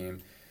Northwestern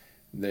team.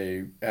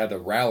 They had to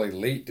rally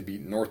late to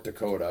beat North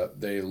Dakota.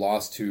 They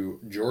lost to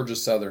Georgia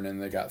Southern, and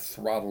they got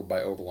throttled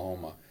by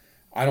Oklahoma.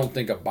 I don't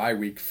think a bye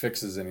week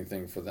fixes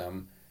anything for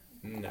them.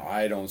 No.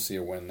 I don't see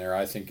a win there.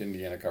 I think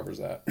Indiana covers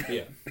that.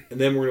 Yeah.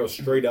 And then we're going to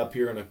go straight up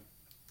here in a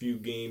few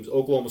games.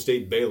 Oklahoma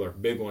State, Baylor.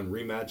 Big one.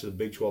 Rematch of the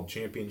Big 12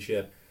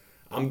 championship.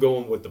 I'm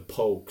going with the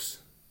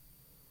Pokes.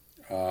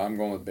 I'm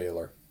going with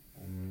Baylor.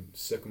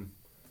 Sick 'em.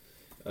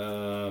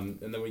 And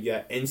then we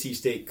got NC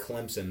State,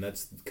 Clemson.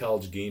 That's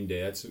college game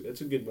day. That's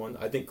a good one.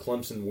 I think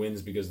Clemson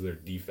wins because of their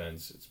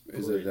defense.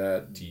 Is it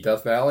at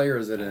Death Valley or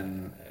is it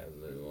in?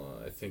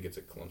 I think it's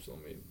at Clemson.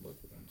 Let me look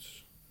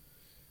once.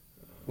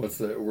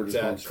 We're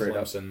just going straight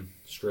Clemson,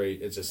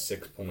 straight. It's a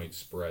 6 point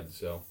spread.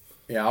 So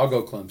yeah, I'll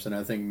go Clemson.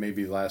 I think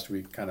maybe last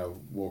week kind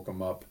of woke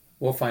them up.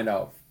 We'll find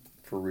out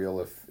for real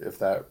if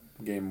that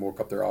game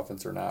woke up their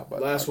offense or not.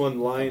 But last one,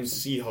 Lions,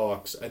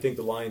 Seahawks. I think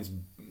the Lions,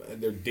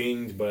 they're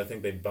dinged, but I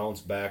think they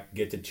bounce back,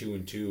 get to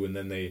 2-2, and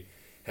then they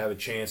have a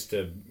chance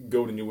to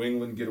go to New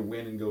England, get a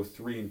win, and go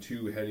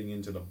 3-2 heading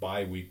into the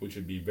bye week, which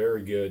would be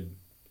very good.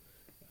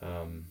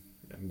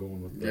 I'm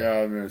going with that.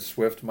 Yeah, I mean,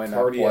 Swift might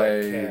not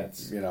play.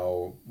 Cats.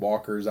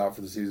 Walker's out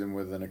for the season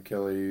with an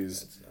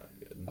Achilles. That's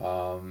not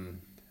good.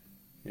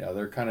 Yeah,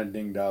 they're kind of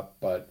dinged up,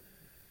 but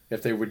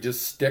if they would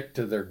just stick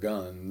to their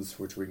guns,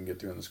 which we can get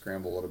to in the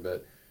scramble a little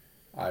bit,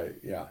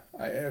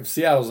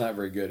 Seattle's not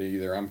very good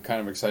either. I'm kind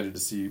of excited to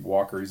see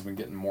Walker. He's been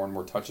getting more and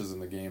more touches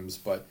in the games,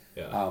 but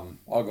I'll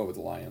go with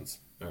the Lions.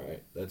 All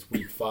right, that's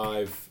week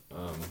 5.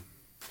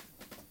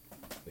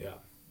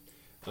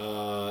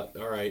 All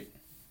right,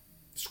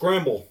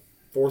 scramble,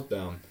 4th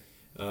down.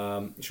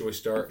 Should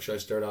I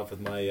start off with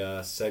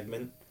my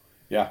segment?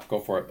 Yeah, go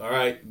for it. All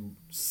right,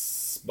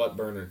 butt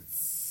burner.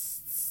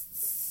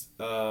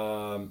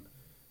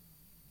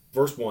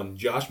 First one,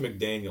 Josh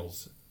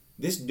McDaniels.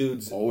 This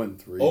dude's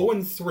 0-3.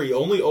 0-3,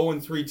 only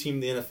 0-3 team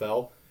in the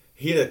NFL.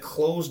 He had a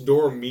closed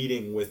door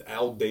meeting with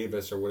Al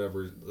Davis or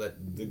whatever,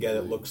 the guy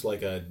that looks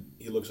like a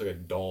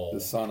doll. The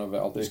son of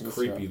Al Davis. He's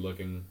creepy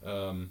looking.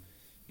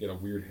 He had a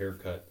weird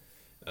haircut.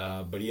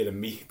 But he had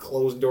a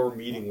closed door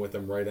meeting with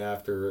him right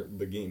after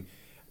the game.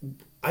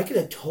 I could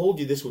have told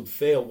you this would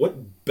fail.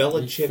 What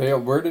Belichick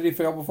failed? Where did he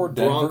fail before?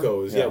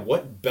 Broncos. Denver? Yeah.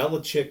 What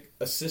Belichick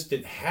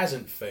assistant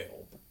hasn't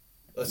failed?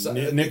 Nick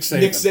Saban.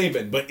 Nick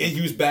Saban, but he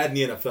was bad in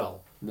the NFL.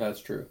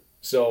 That's true.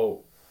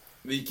 So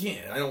you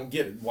can't. I don't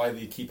get why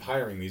they keep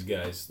hiring these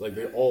guys. Like,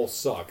 they all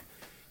suck.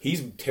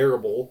 He's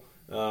terrible.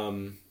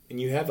 And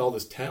you have all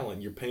this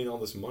talent. You're paying all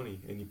this money,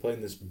 and you play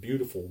in this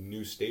beautiful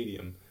new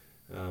stadium,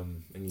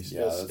 and you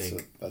still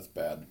stink. That's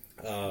bad.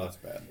 That's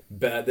bad.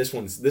 Bad. This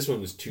one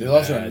was too. They bad.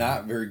 also are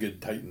not very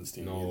good Titans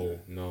team.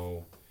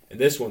 No. And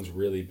this one's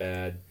really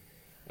bad.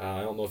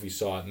 I don't know if you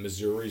saw it.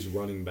 Missouri's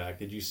running back.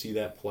 Did you see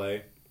that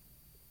play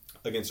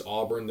against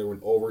Auburn? They were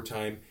in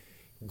overtime.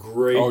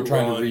 Great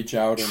trying run. To reach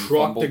out and trucked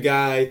fumble. the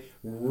guy,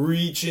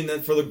 reaching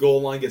for the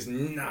goal line, gets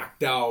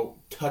knocked out,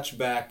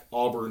 touchback.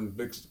 Auburn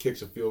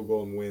kicks a field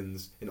goal and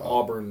wins. And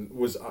Auburn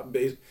was,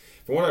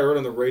 from what I heard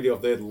on the radio,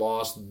 if they had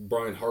lost,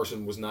 Brian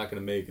Harsin was not going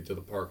to make it to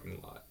the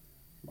parking lot.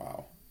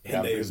 Wow.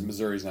 And because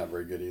Missouri's not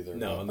very good either.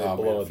 No, and they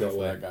blow it that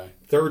way. That guy.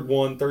 Third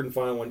and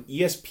final one,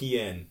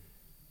 ESPN.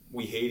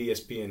 We hate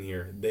ESPN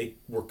here. They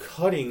were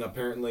cutting,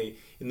 apparently,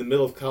 in the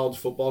middle of college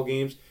football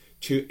games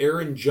to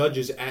Aaron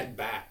Judge's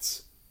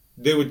at-bats.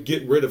 They would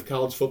get rid of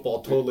college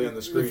football totally on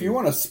the screen. If you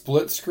want a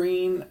split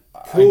screen,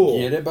 cool.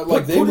 I get it. But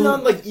put it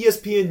on like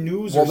ESPN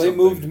News or something.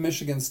 Well, they moved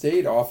Michigan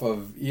State off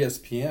of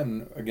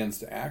ESPN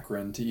against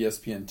Akron to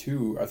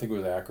ESPN2. I think it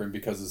was Akron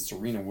because of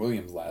Serena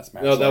Williams' last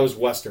match. No, that was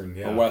Western.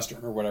 Yeah. Or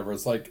Western or whatever.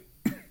 It's like,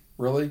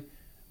 really?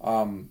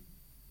 You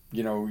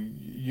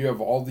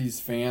have all these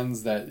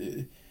fans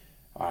that...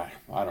 I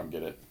don't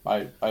get it.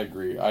 I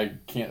agree. I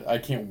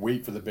can't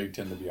wait for the Big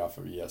Ten to be off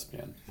of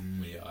ESPN.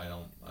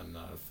 I'm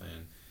not a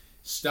fan.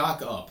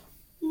 Stock up.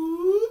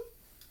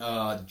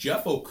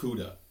 Jeff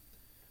Okudah.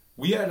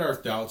 We had our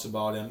doubts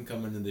about him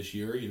coming into this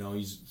year.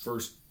 He's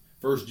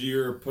first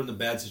year, put in a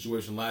bad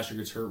situation. Last year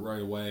gets hurt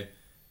right away.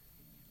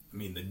 I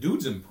mean, the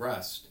dude's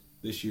impressed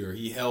this year.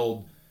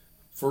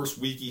 First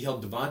week he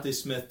held Devontae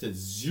Smith to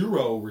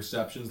 0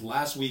 receptions.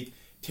 Last week,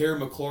 Terry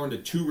McLaurin to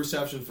 2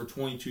 receptions for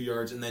 22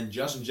 yards, and then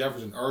Justin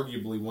Jefferson,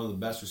 arguably one of the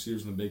best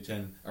receivers in the Big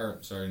Ten,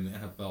 in the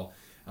NFL,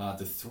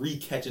 to 3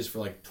 catches for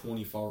like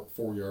 24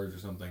 yards or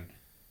something.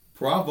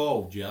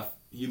 Bravo, Jeff.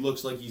 He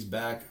looks like he's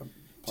back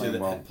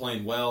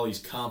playing well. He's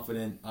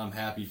confident. I'm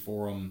happy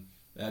for him.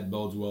 That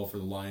bodes well for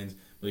the Lions.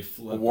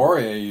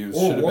 Warrior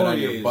should have been on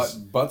your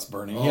butts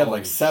burning. He had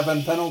like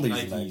 7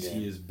 penalties in that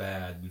game. He is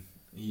bad.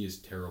 He is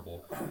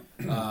terrible.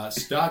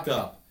 Stock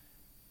up.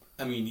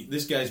 I mean,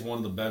 this guy's one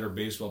of the better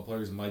baseball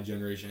players in my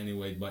generation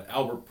anyway, but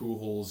Albert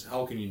Pujols,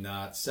 how can you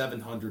not?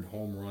 700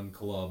 home run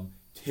club.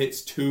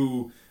 Hits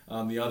 2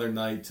 the other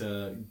night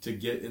to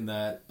get in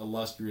that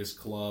illustrious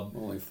club.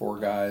 Only 4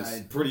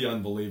 guys. Pretty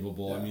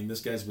unbelievable. Yeah. I mean,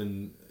 this guy's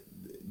been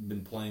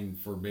playing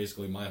for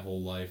basically my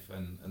whole life,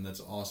 and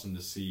that's awesome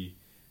to see.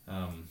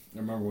 I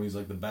remember when he's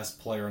like the best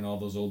player in all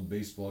those old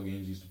baseball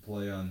games he used to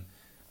play on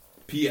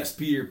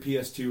PSP or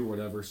PS2 or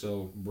whatever,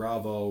 so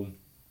bravo.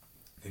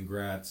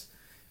 Congrats.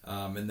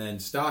 And then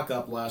stock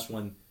up, last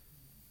one,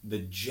 the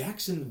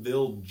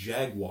Jacksonville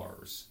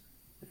Jaguars.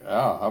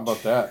 Yeah, how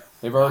about that?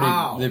 They've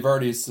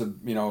already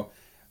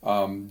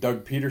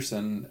Doug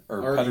Peterson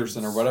or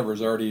Pedersen or whatever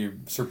has already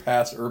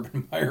surpassed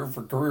Urban Meyer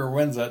for career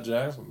wins at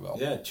Jacksonville.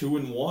 Yeah,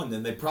 2-1,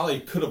 and they probably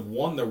could have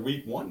won their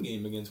Week 1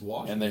 game against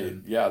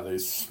Washington. And they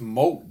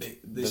smoked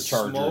the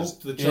Chargers.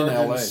 Smoked the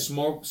Chargers. in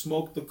LA.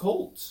 Smoked the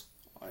Colts.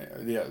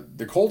 Yeah,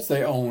 the Colts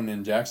they own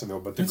in Jacksonville,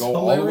 but to It's go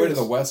all the way to hilarious.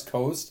 the West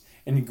Coast,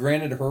 and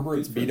granted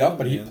Herbert's Good for beat them, up,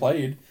 but he man.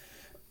 played,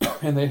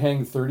 and they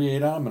hang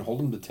 38 on him and hold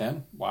him to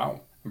 10.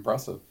 Wow,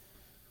 impressive.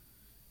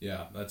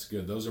 Yeah, that's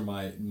good. Those are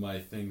my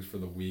things for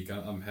the week.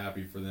 I'm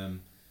happy for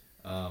them.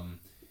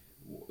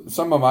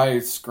 Some of my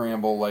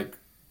scramble, like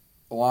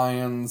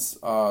Lions,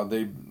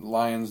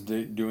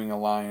 doing a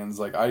Lions.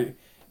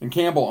 And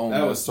Campbell owned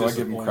That this, was so I give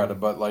him disappointing. credit.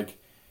 But like,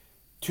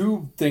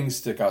 2 things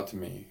stick out to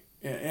me,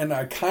 and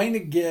I kind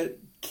of get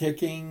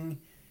kicking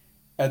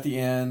at the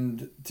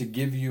end to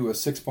give you a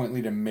 6-point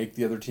lead and make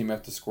the other team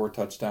have to score a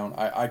touchdown.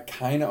 I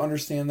kind of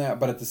understand that,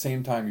 but at the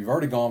same time, you've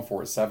already gone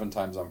for it 7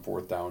 times on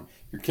 4th down.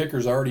 Your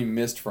kicker's already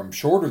missed from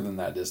shorter than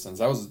that distance.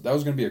 That was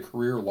going to be a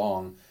career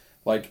long.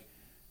 Like,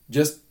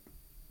 just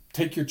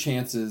take your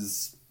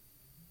chances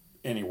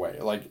anyway.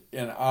 Like,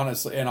 and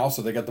honestly, and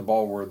also they got the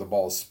ball where the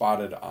ball is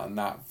spotted on,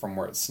 not from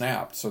where it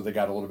snapped. So they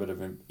got a little bit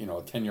of a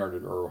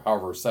 10-yard or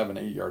however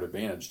 7-8 yard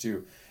advantage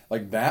too.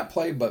 Like that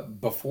play,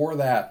 but before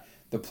that,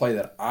 the play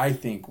that I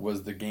think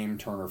was the game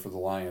turner for the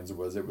Lions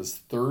was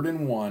 3rd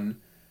and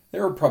 1. They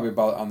were probably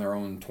about on their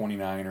own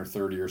 29 or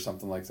 30 or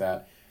something like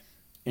that.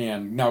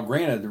 And now,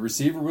 granted, the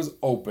receiver was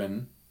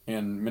open,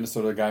 and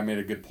Minnesota guy made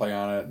a good play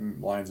on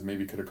it. Lions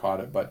maybe could have caught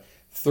it, but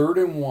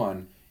 3rd and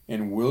 1,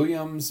 and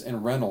Williams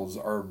and Reynolds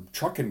are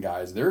trucking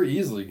guys. They're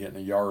easily getting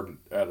a yard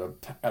at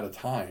a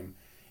time,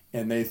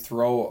 and they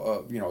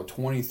throw a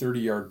 20, 30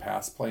 yard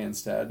pass play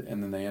instead,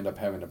 and then they end up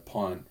having to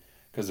punt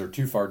because they're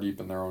too far deep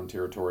in their own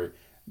territory.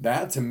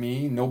 That, to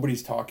me,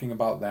 nobody's talking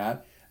about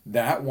that.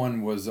 That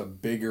one was a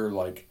bigger,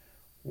 like,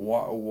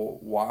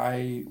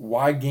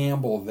 why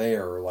gamble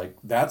there? Like,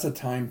 that's a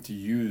time to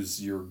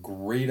use your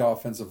great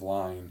offensive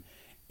line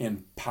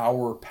and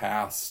power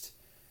past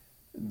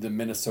the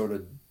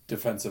Minnesota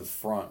defensive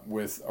front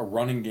with a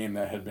running game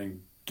that had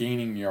been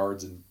gaining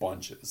yards in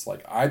bunches.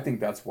 Like, I think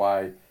that's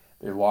why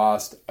they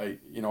lost. I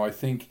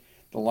think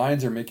the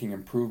Lions are making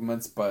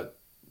improvements, but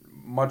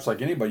much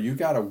like anybody, you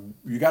gotta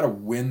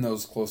win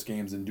those close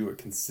games and do it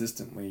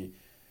consistently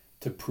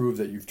to prove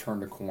that you've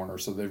turned a corner.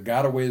 So they've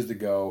got a ways to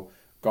go.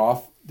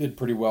 Goff did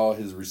pretty well.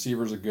 His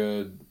receivers are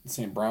good.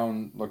 St.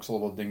 Brown looks a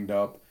little dinged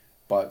up,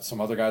 but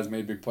some other guys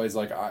made big plays.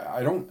 Like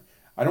I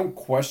don't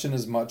question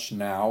as much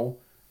now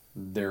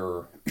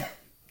their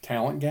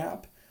talent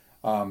gap.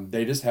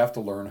 They just have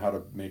to learn how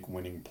to make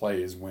winning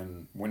plays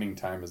when winning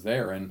time is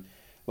there. And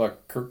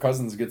look, Kirk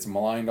Cousins gets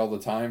maligned all the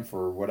time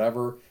for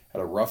whatever.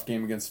 Had a rough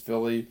game against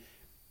Philly.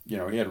 He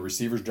had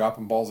receivers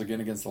dropping balls again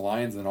against the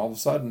Lions, and all of a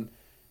sudden,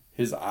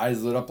 his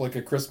eyes lit up like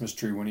a Christmas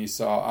tree when he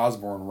saw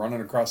Osborne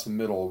running across the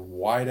middle,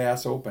 wide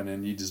ass open,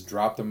 and he just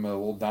dropped him a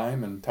little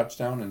dime and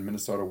touchdown, and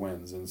Minnesota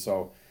wins. And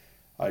so,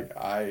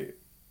 the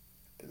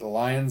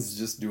Lions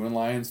just doing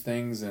Lions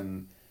things,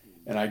 and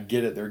I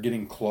get it, they're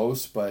getting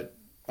close, but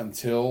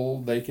until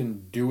they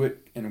can do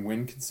it and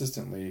win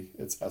consistently,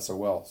 it's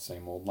SOL,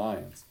 same old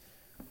Lions.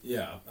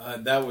 Yeah,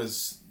 that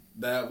was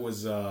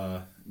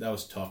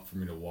tough for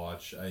me to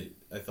watch.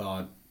 I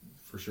thought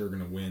for sure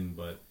going to win,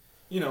 but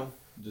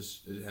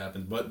just it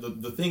happened.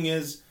 But the thing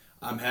is,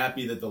 I'm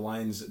happy that the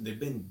Lions, they've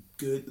been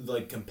good,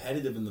 like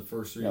competitive in the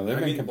first 3. Yeah, They're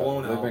getting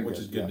blown out, which good,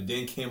 is good. yeah. But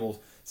Dan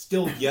Campbell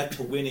still yet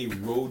to win a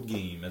road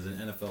game as an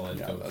NFL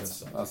head coach.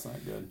 That's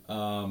not good.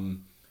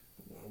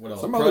 What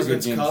else? Some other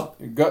good games. Other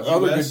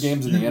good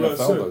games in the NFL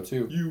though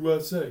too.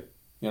 USA.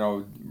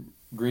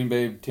 Green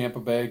Bay, Tampa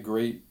Bay,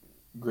 great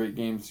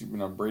games.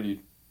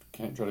 Brady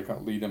can't try to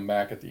lead them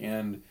back at the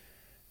end.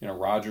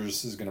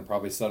 Rodgers is going to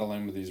probably settle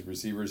in with these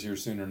receivers here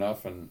soon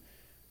enough, and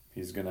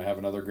he's going to have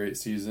another great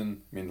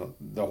season. I mean,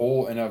 the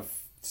whole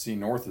NFC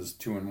North is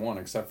 2-1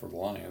 except for the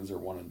Lions, are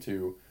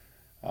 1-2.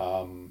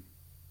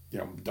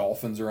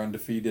 Dolphins are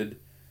undefeated.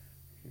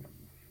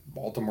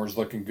 Baltimore's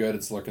looking good.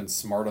 It's looking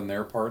smart on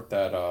their part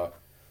that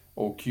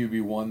old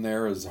QB1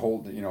 there is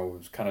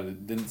kind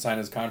of didn't sign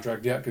his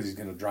contract yet because he's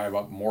going to drive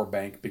up more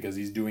bank because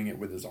he's doing it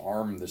with his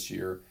arm this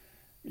year,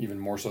 even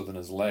more so than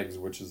his legs,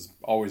 which has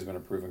always been a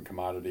proven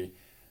commodity.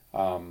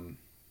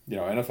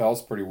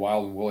 NFL's pretty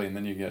wild and woolly, and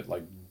then you get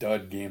like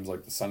dud games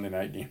like the Sunday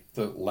night game,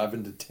 the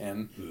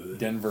 11-10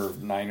 Denver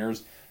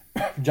Niners,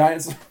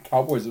 Giants,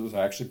 Cowboys. It was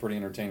actually pretty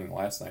entertaining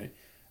last night.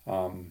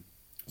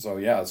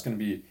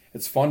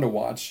 It's fun to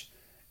watch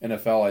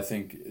NFL. I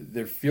think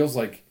there feels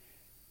like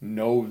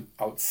no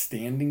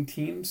outstanding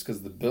teams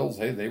because the Bills,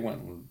 they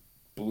went and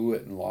blew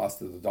it and lost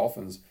to the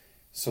Dolphins.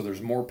 So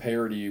there's more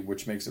parity,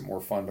 which makes it more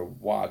fun to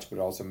watch, but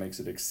also makes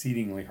it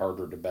exceedingly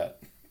harder to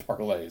bet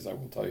parlays. I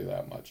will tell you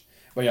that much.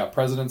 But yeah,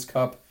 President's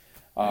Cup.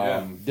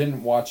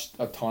 Didn't watch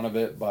a ton of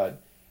it,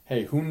 but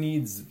hey, who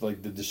needs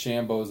like the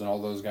DeChambos and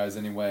all those guys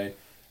anyway?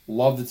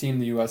 Love the team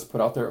the U.S. put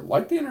out there.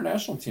 Like the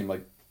international team,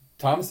 like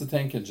Thomas the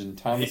Tank Engine,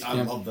 Thomas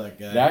I love that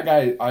guy. That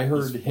guy, I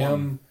heard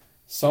him,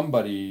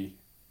 somebody,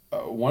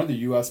 one of the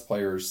U.S.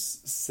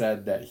 players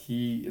said that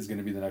he is going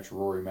to be the next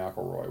Rory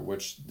McIlroy,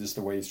 which just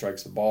the way he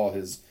strikes the ball,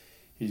 he's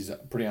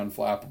pretty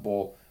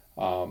unflappable.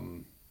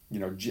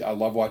 I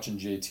love watching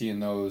JT in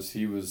those.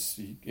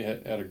 He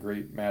had a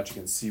great match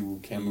against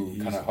Siwoo Kim,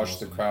 who kind of hushed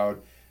the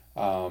crowd.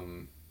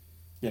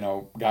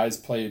 Guys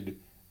played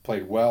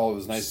well. It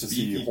was nice to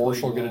see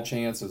Horschel get a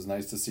chance. It was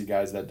nice to see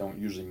guys that don't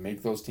usually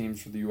make those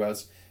teams for the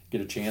U.S.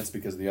 get a chance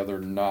because the other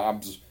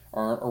knobs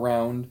aren't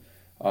around.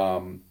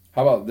 How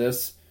about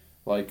this?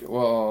 I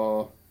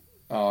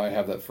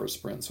have that for a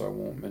sprint, so I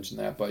won't mention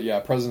that. But yeah,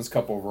 President's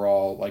Cup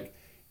overall,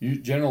 you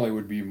generally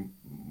would be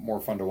more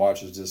fun to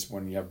watch is just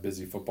when you have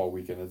busy football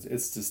weekend.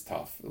 It's just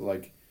tough.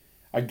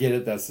 I get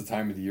it. That's the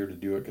time of the year to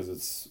do it because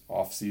it's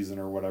off season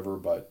or whatever.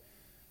 But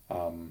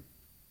fun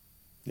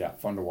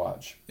to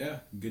watch. Yeah,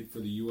 good for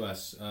the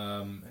U.S.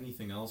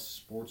 Anything else?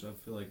 Sports? I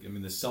feel like the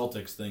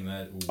Celtics thing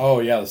that. Oh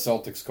yeah, the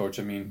Celtics coach.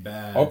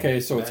 Bad. Okay,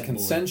 so bad it's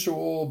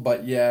consensual,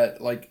 but yet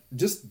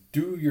just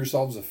do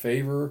yourselves a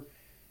favor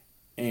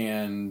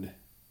and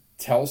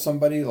tell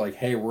somebody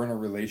hey, we're in a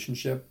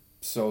relationship.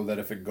 So that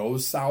if it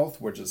goes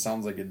south, which it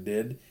sounds like it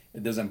did,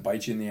 it doesn't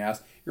bite you in the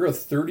ass. You're a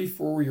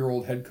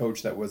 34-year-old head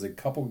coach that was a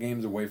couple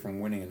games away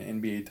from winning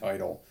an NBA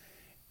title.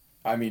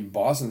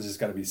 Boston's just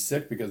got to be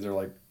sick because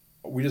they're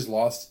we just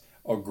lost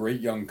a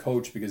great young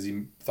coach because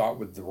he thought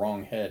with the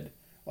wrong head.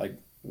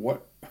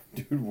 What?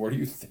 Dude, what are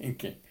you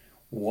thinking?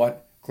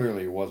 What?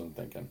 Clearly he wasn't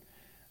thinking.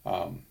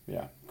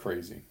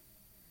 Crazy.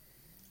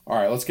 All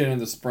right, let's get into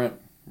the sprint.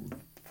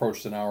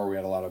 Approached an hour. We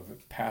had a lot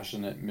of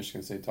passionate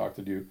Michigan State talk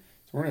to do.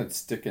 We're going to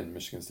stick in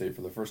Michigan State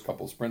for the first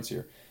couple of sprints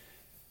here.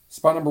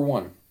 Sprint number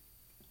one.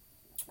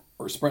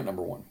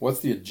 What's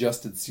the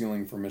adjusted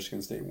ceiling for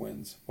Michigan State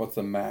wins? What's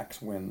the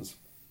max wins?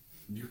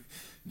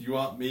 You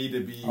want me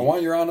to be... I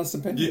want your honest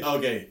opinion.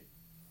 Okay.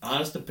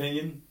 Honest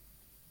opinion,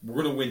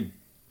 we're going to win.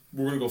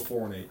 We're going to go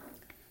 4-8.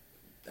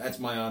 That's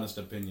my honest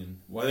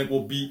opinion. I think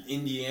we'll beat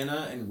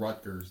Indiana and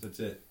Rutgers. That's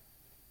it.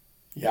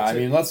 Yeah,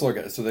 let's look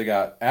at it. So they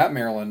got at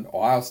Maryland,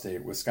 Ohio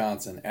State,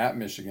 Wisconsin, at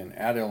Michigan,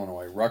 at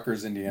Illinois,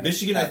 Rutgers, Indiana.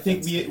 Michigan, I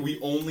think we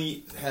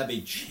only have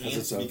a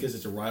chance because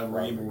it's a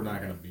rivalry, but we're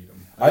not going to beat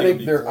them. I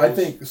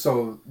think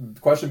so. The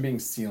question being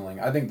ceiling.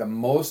 I think the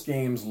most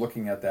games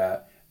looking at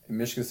that,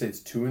 Michigan State's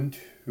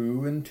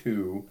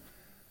 2-2.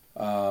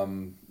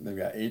 They've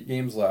got 8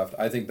 games left.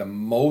 I think the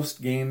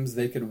most games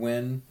they could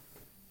win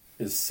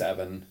is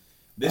 7.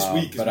 This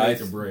week is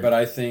make or break. But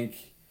I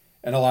think.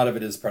 And a lot of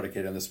it is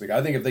predicated on this week.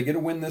 I think if they get a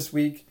win this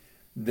week,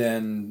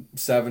 then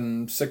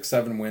 7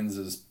 wins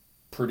is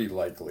pretty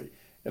likely.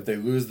 If they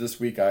lose this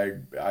week, I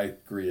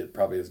agree. It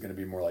probably is going to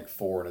be more like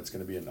 4, and it's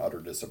going to be an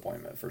utter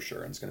disappointment for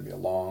sure. And it's going to be a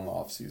long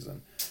off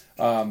season.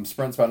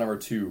 Sprint spot number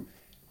 2.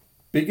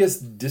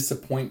 Biggest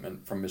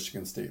disappointment from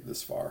Michigan State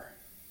this far?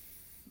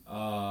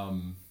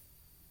 The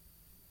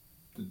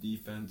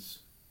defense,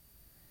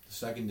 the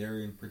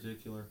secondary in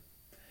particular.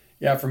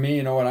 Yeah, for me,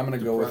 you know what? I'm going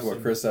to go with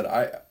what Chris said.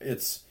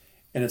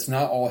 It's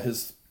not all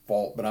his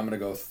fault, but I'm going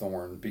to go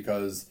Thorne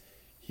because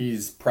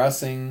he's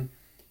pressing.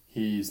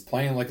 He's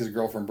playing like his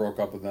girlfriend broke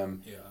up with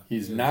him. Yeah,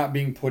 he's not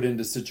being put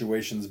into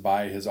situations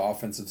by his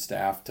offensive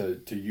staff to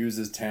use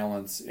his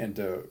talents and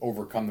to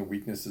overcome the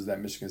weaknesses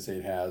that Michigan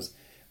State has.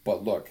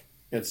 But look,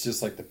 it's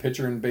just like the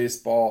pitcher in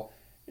baseball.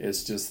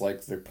 It's just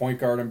like the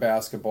point guard in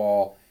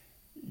basketball.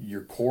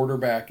 Your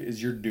quarterback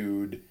is your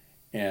dude,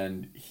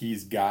 and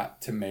he's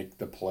got to make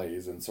the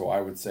plays. And so I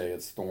would say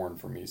it's Thorne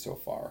for me so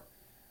far.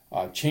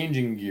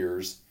 Changing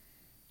gears,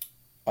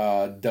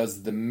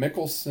 does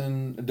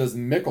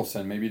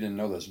Mickelson, maybe you didn't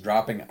know this,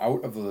 dropping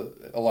out of the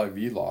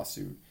LIV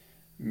lawsuit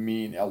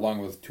mean, along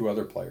with 2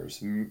 other players,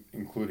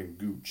 including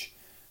Gooch,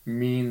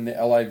 mean the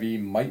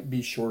LIV might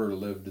be shorter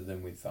lived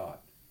than we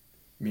thought?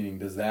 Meaning,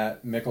 does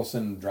that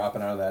Mickelson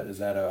dropping out of that, is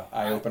that a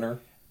eye opener?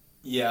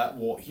 Yeah,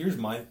 well, here's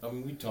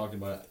we talked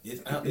about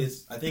it.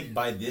 I think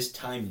by this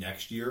time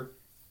next year,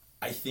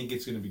 I think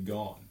it's going to be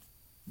gone.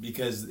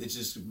 Because it's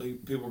just,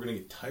 people are going to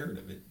get tired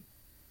of it.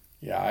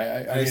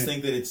 Yeah, I just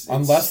think that it's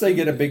unless they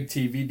get a big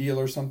TV deal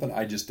or something,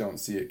 I just don't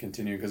see it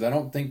continuing because I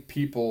don't think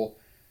people,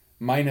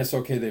 minus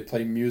they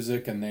play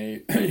music and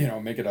they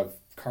make it a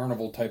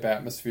carnival type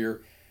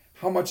atmosphere.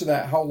 How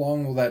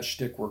long will that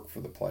shtick work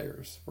for the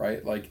players,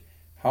 right? Like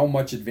how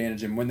much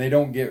advantage, and when they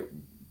don't get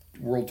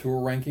World Tour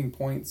ranking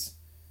points,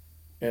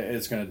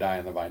 it's going to die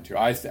on the vine too.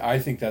 I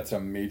think that's a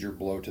major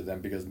blow to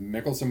them because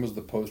Mickelson was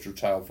the poster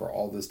child for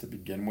all this to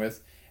begin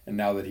with, and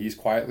now that he's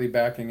quietly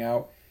backing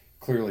out.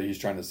 Clearly, he's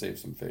trying to save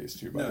some face,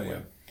 too, by the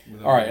way.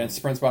 All right, and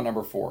sprint spot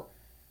number 4,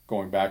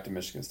 going back to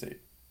Michigan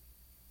State.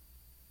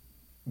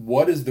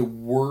 What is the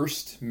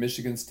worst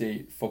Michigan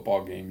State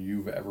football game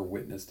you've ever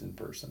witnessed in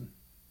person?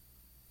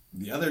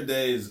 The other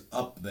day is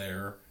up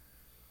there.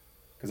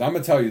 Because I'm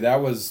going to tell you,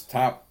 that was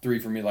top 3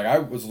 for me. Like, I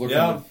was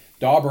looking,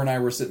 Dauber and I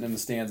were sitting in the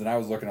stands, and I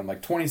was looking, I'm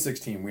like,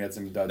 2016, we had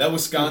some duds. That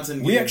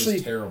Wisconsin game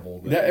was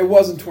terrible. It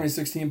wasn't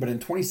 2016, but in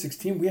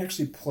 2016, we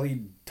actually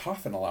played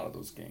tough in a lot of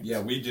those games.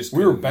 Yeah, we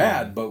were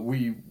bad, but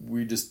we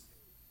just...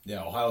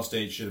 Yeah, Ohio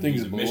State should have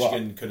beaten them.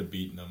 Michigan could have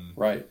beaten them.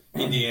 Right.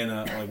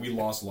 Indiana, we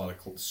lost a lot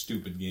of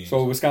stupid games.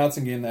 So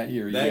Wisconsin game that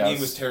year, that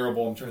game was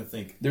terrible. I'm trying to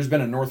think. There's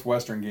been a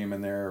Northwestern game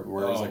in there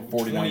where it was like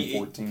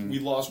 49-14. We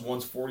lost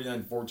once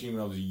 49-14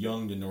 when I was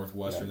young to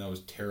Northwestern. Yeah. That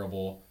was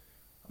terrible.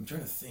 I'm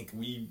trying to think.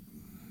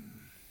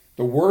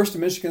 The worst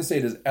Michigan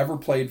State has ever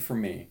played for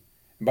me.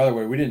 And by the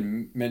way, we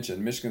didn't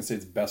mention Michigan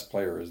State's best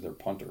player is their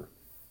punter.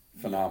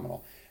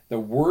 Phenomenal. The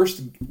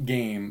worst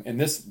game, and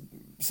this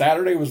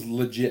Saturday was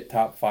legit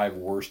top 5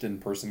 worst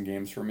in-person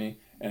games for me.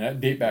 And that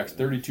date back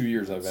 32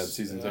 years I've had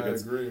season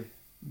tickets. I agree.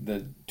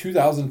 The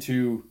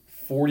 2002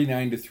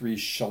 49-3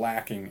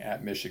 shellacking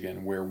at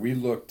Michigan where we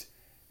looked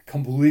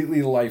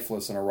completely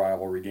lifeless in a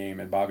rivalry game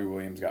and Bobby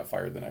Williams got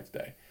fired the next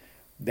day.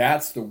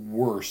 That's the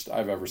worst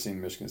I've ever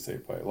seen Michigan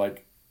State play.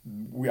 Like,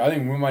 I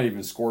think we might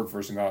even scored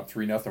first and got up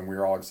 3-0. We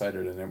were all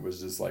excited, and it was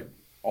just like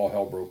all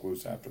hell broke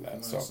loose after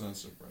that. So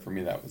for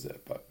me, that was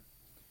it. But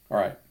all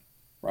right,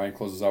 Ryan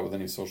closes out with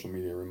any social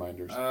media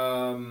reminders.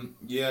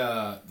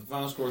 Yeah, the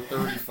final score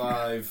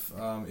 35.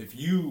 If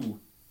you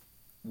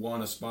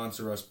want to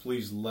sponsor us,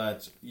 please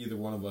let either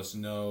one of us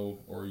know,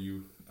 or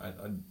you.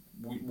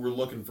 We're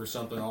looking for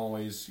something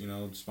always.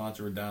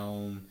 Sponsor it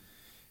down.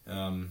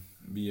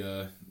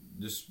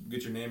 Just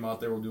get your name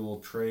out there. We'll do a little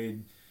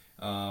trade.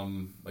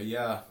 But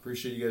yeah,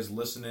 appreciate you guys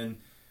listening.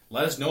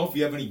 Let us know if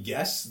you have any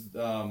guest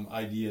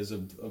ideas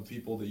of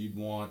people that you'd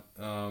want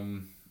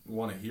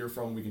to hear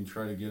from. We can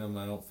try to get them.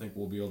 I don't think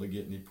we'll be able to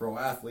get any pro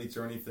athletes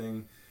or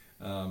anything.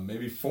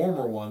 Maybe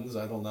former ones.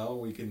 I don't know.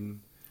 We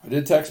can. I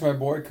did text my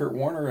boy Kurt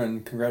Warner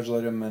and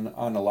congratulate him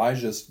on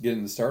Elijah's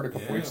getting the start a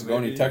couple weeks ago,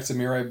 and he texted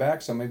me right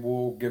back. So maybe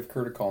we'll give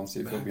Kurt a call and see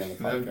if he'll be on the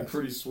podcast. That'd be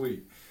pretty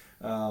sweet.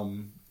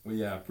 Well,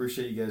 yeah,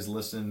 appreciate you guys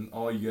listening.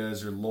 All you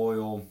guys are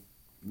loyal.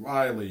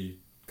 Riley,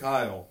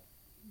 Kyle,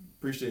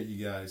 appreciate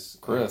you guys.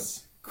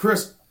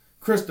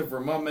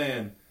 Christopher, my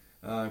man.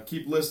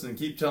 Keep listening.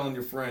 Keep telling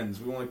your friends.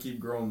 We want to keep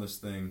growing this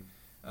thing.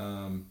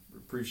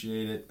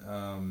 Appreciate it.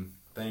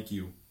 Thank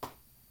you.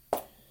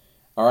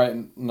 All right,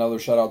 another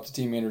shout out to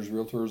Team Anders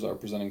Realtors, our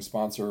presenting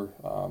sponsor.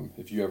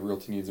 If you have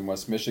realty needs in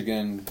West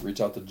Michigan,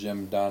 reach out to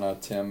Jim, Donna,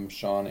 Tim,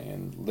 Sean,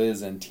 and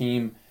Liz and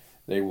team.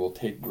 They will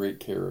take great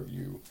care of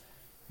you.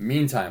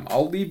 Meantime,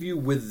 I'll leave you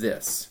with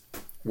this.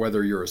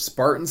 Whether you're a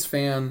Spartans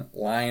fan,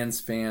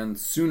 Lions fan,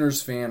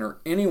 Sooners fan, or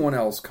anyone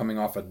else coming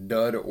off a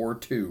dud or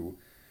two,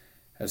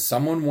 as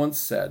someone once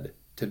said,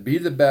 to be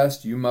the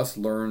best, you must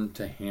learn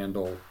to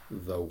handle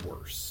the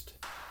worst.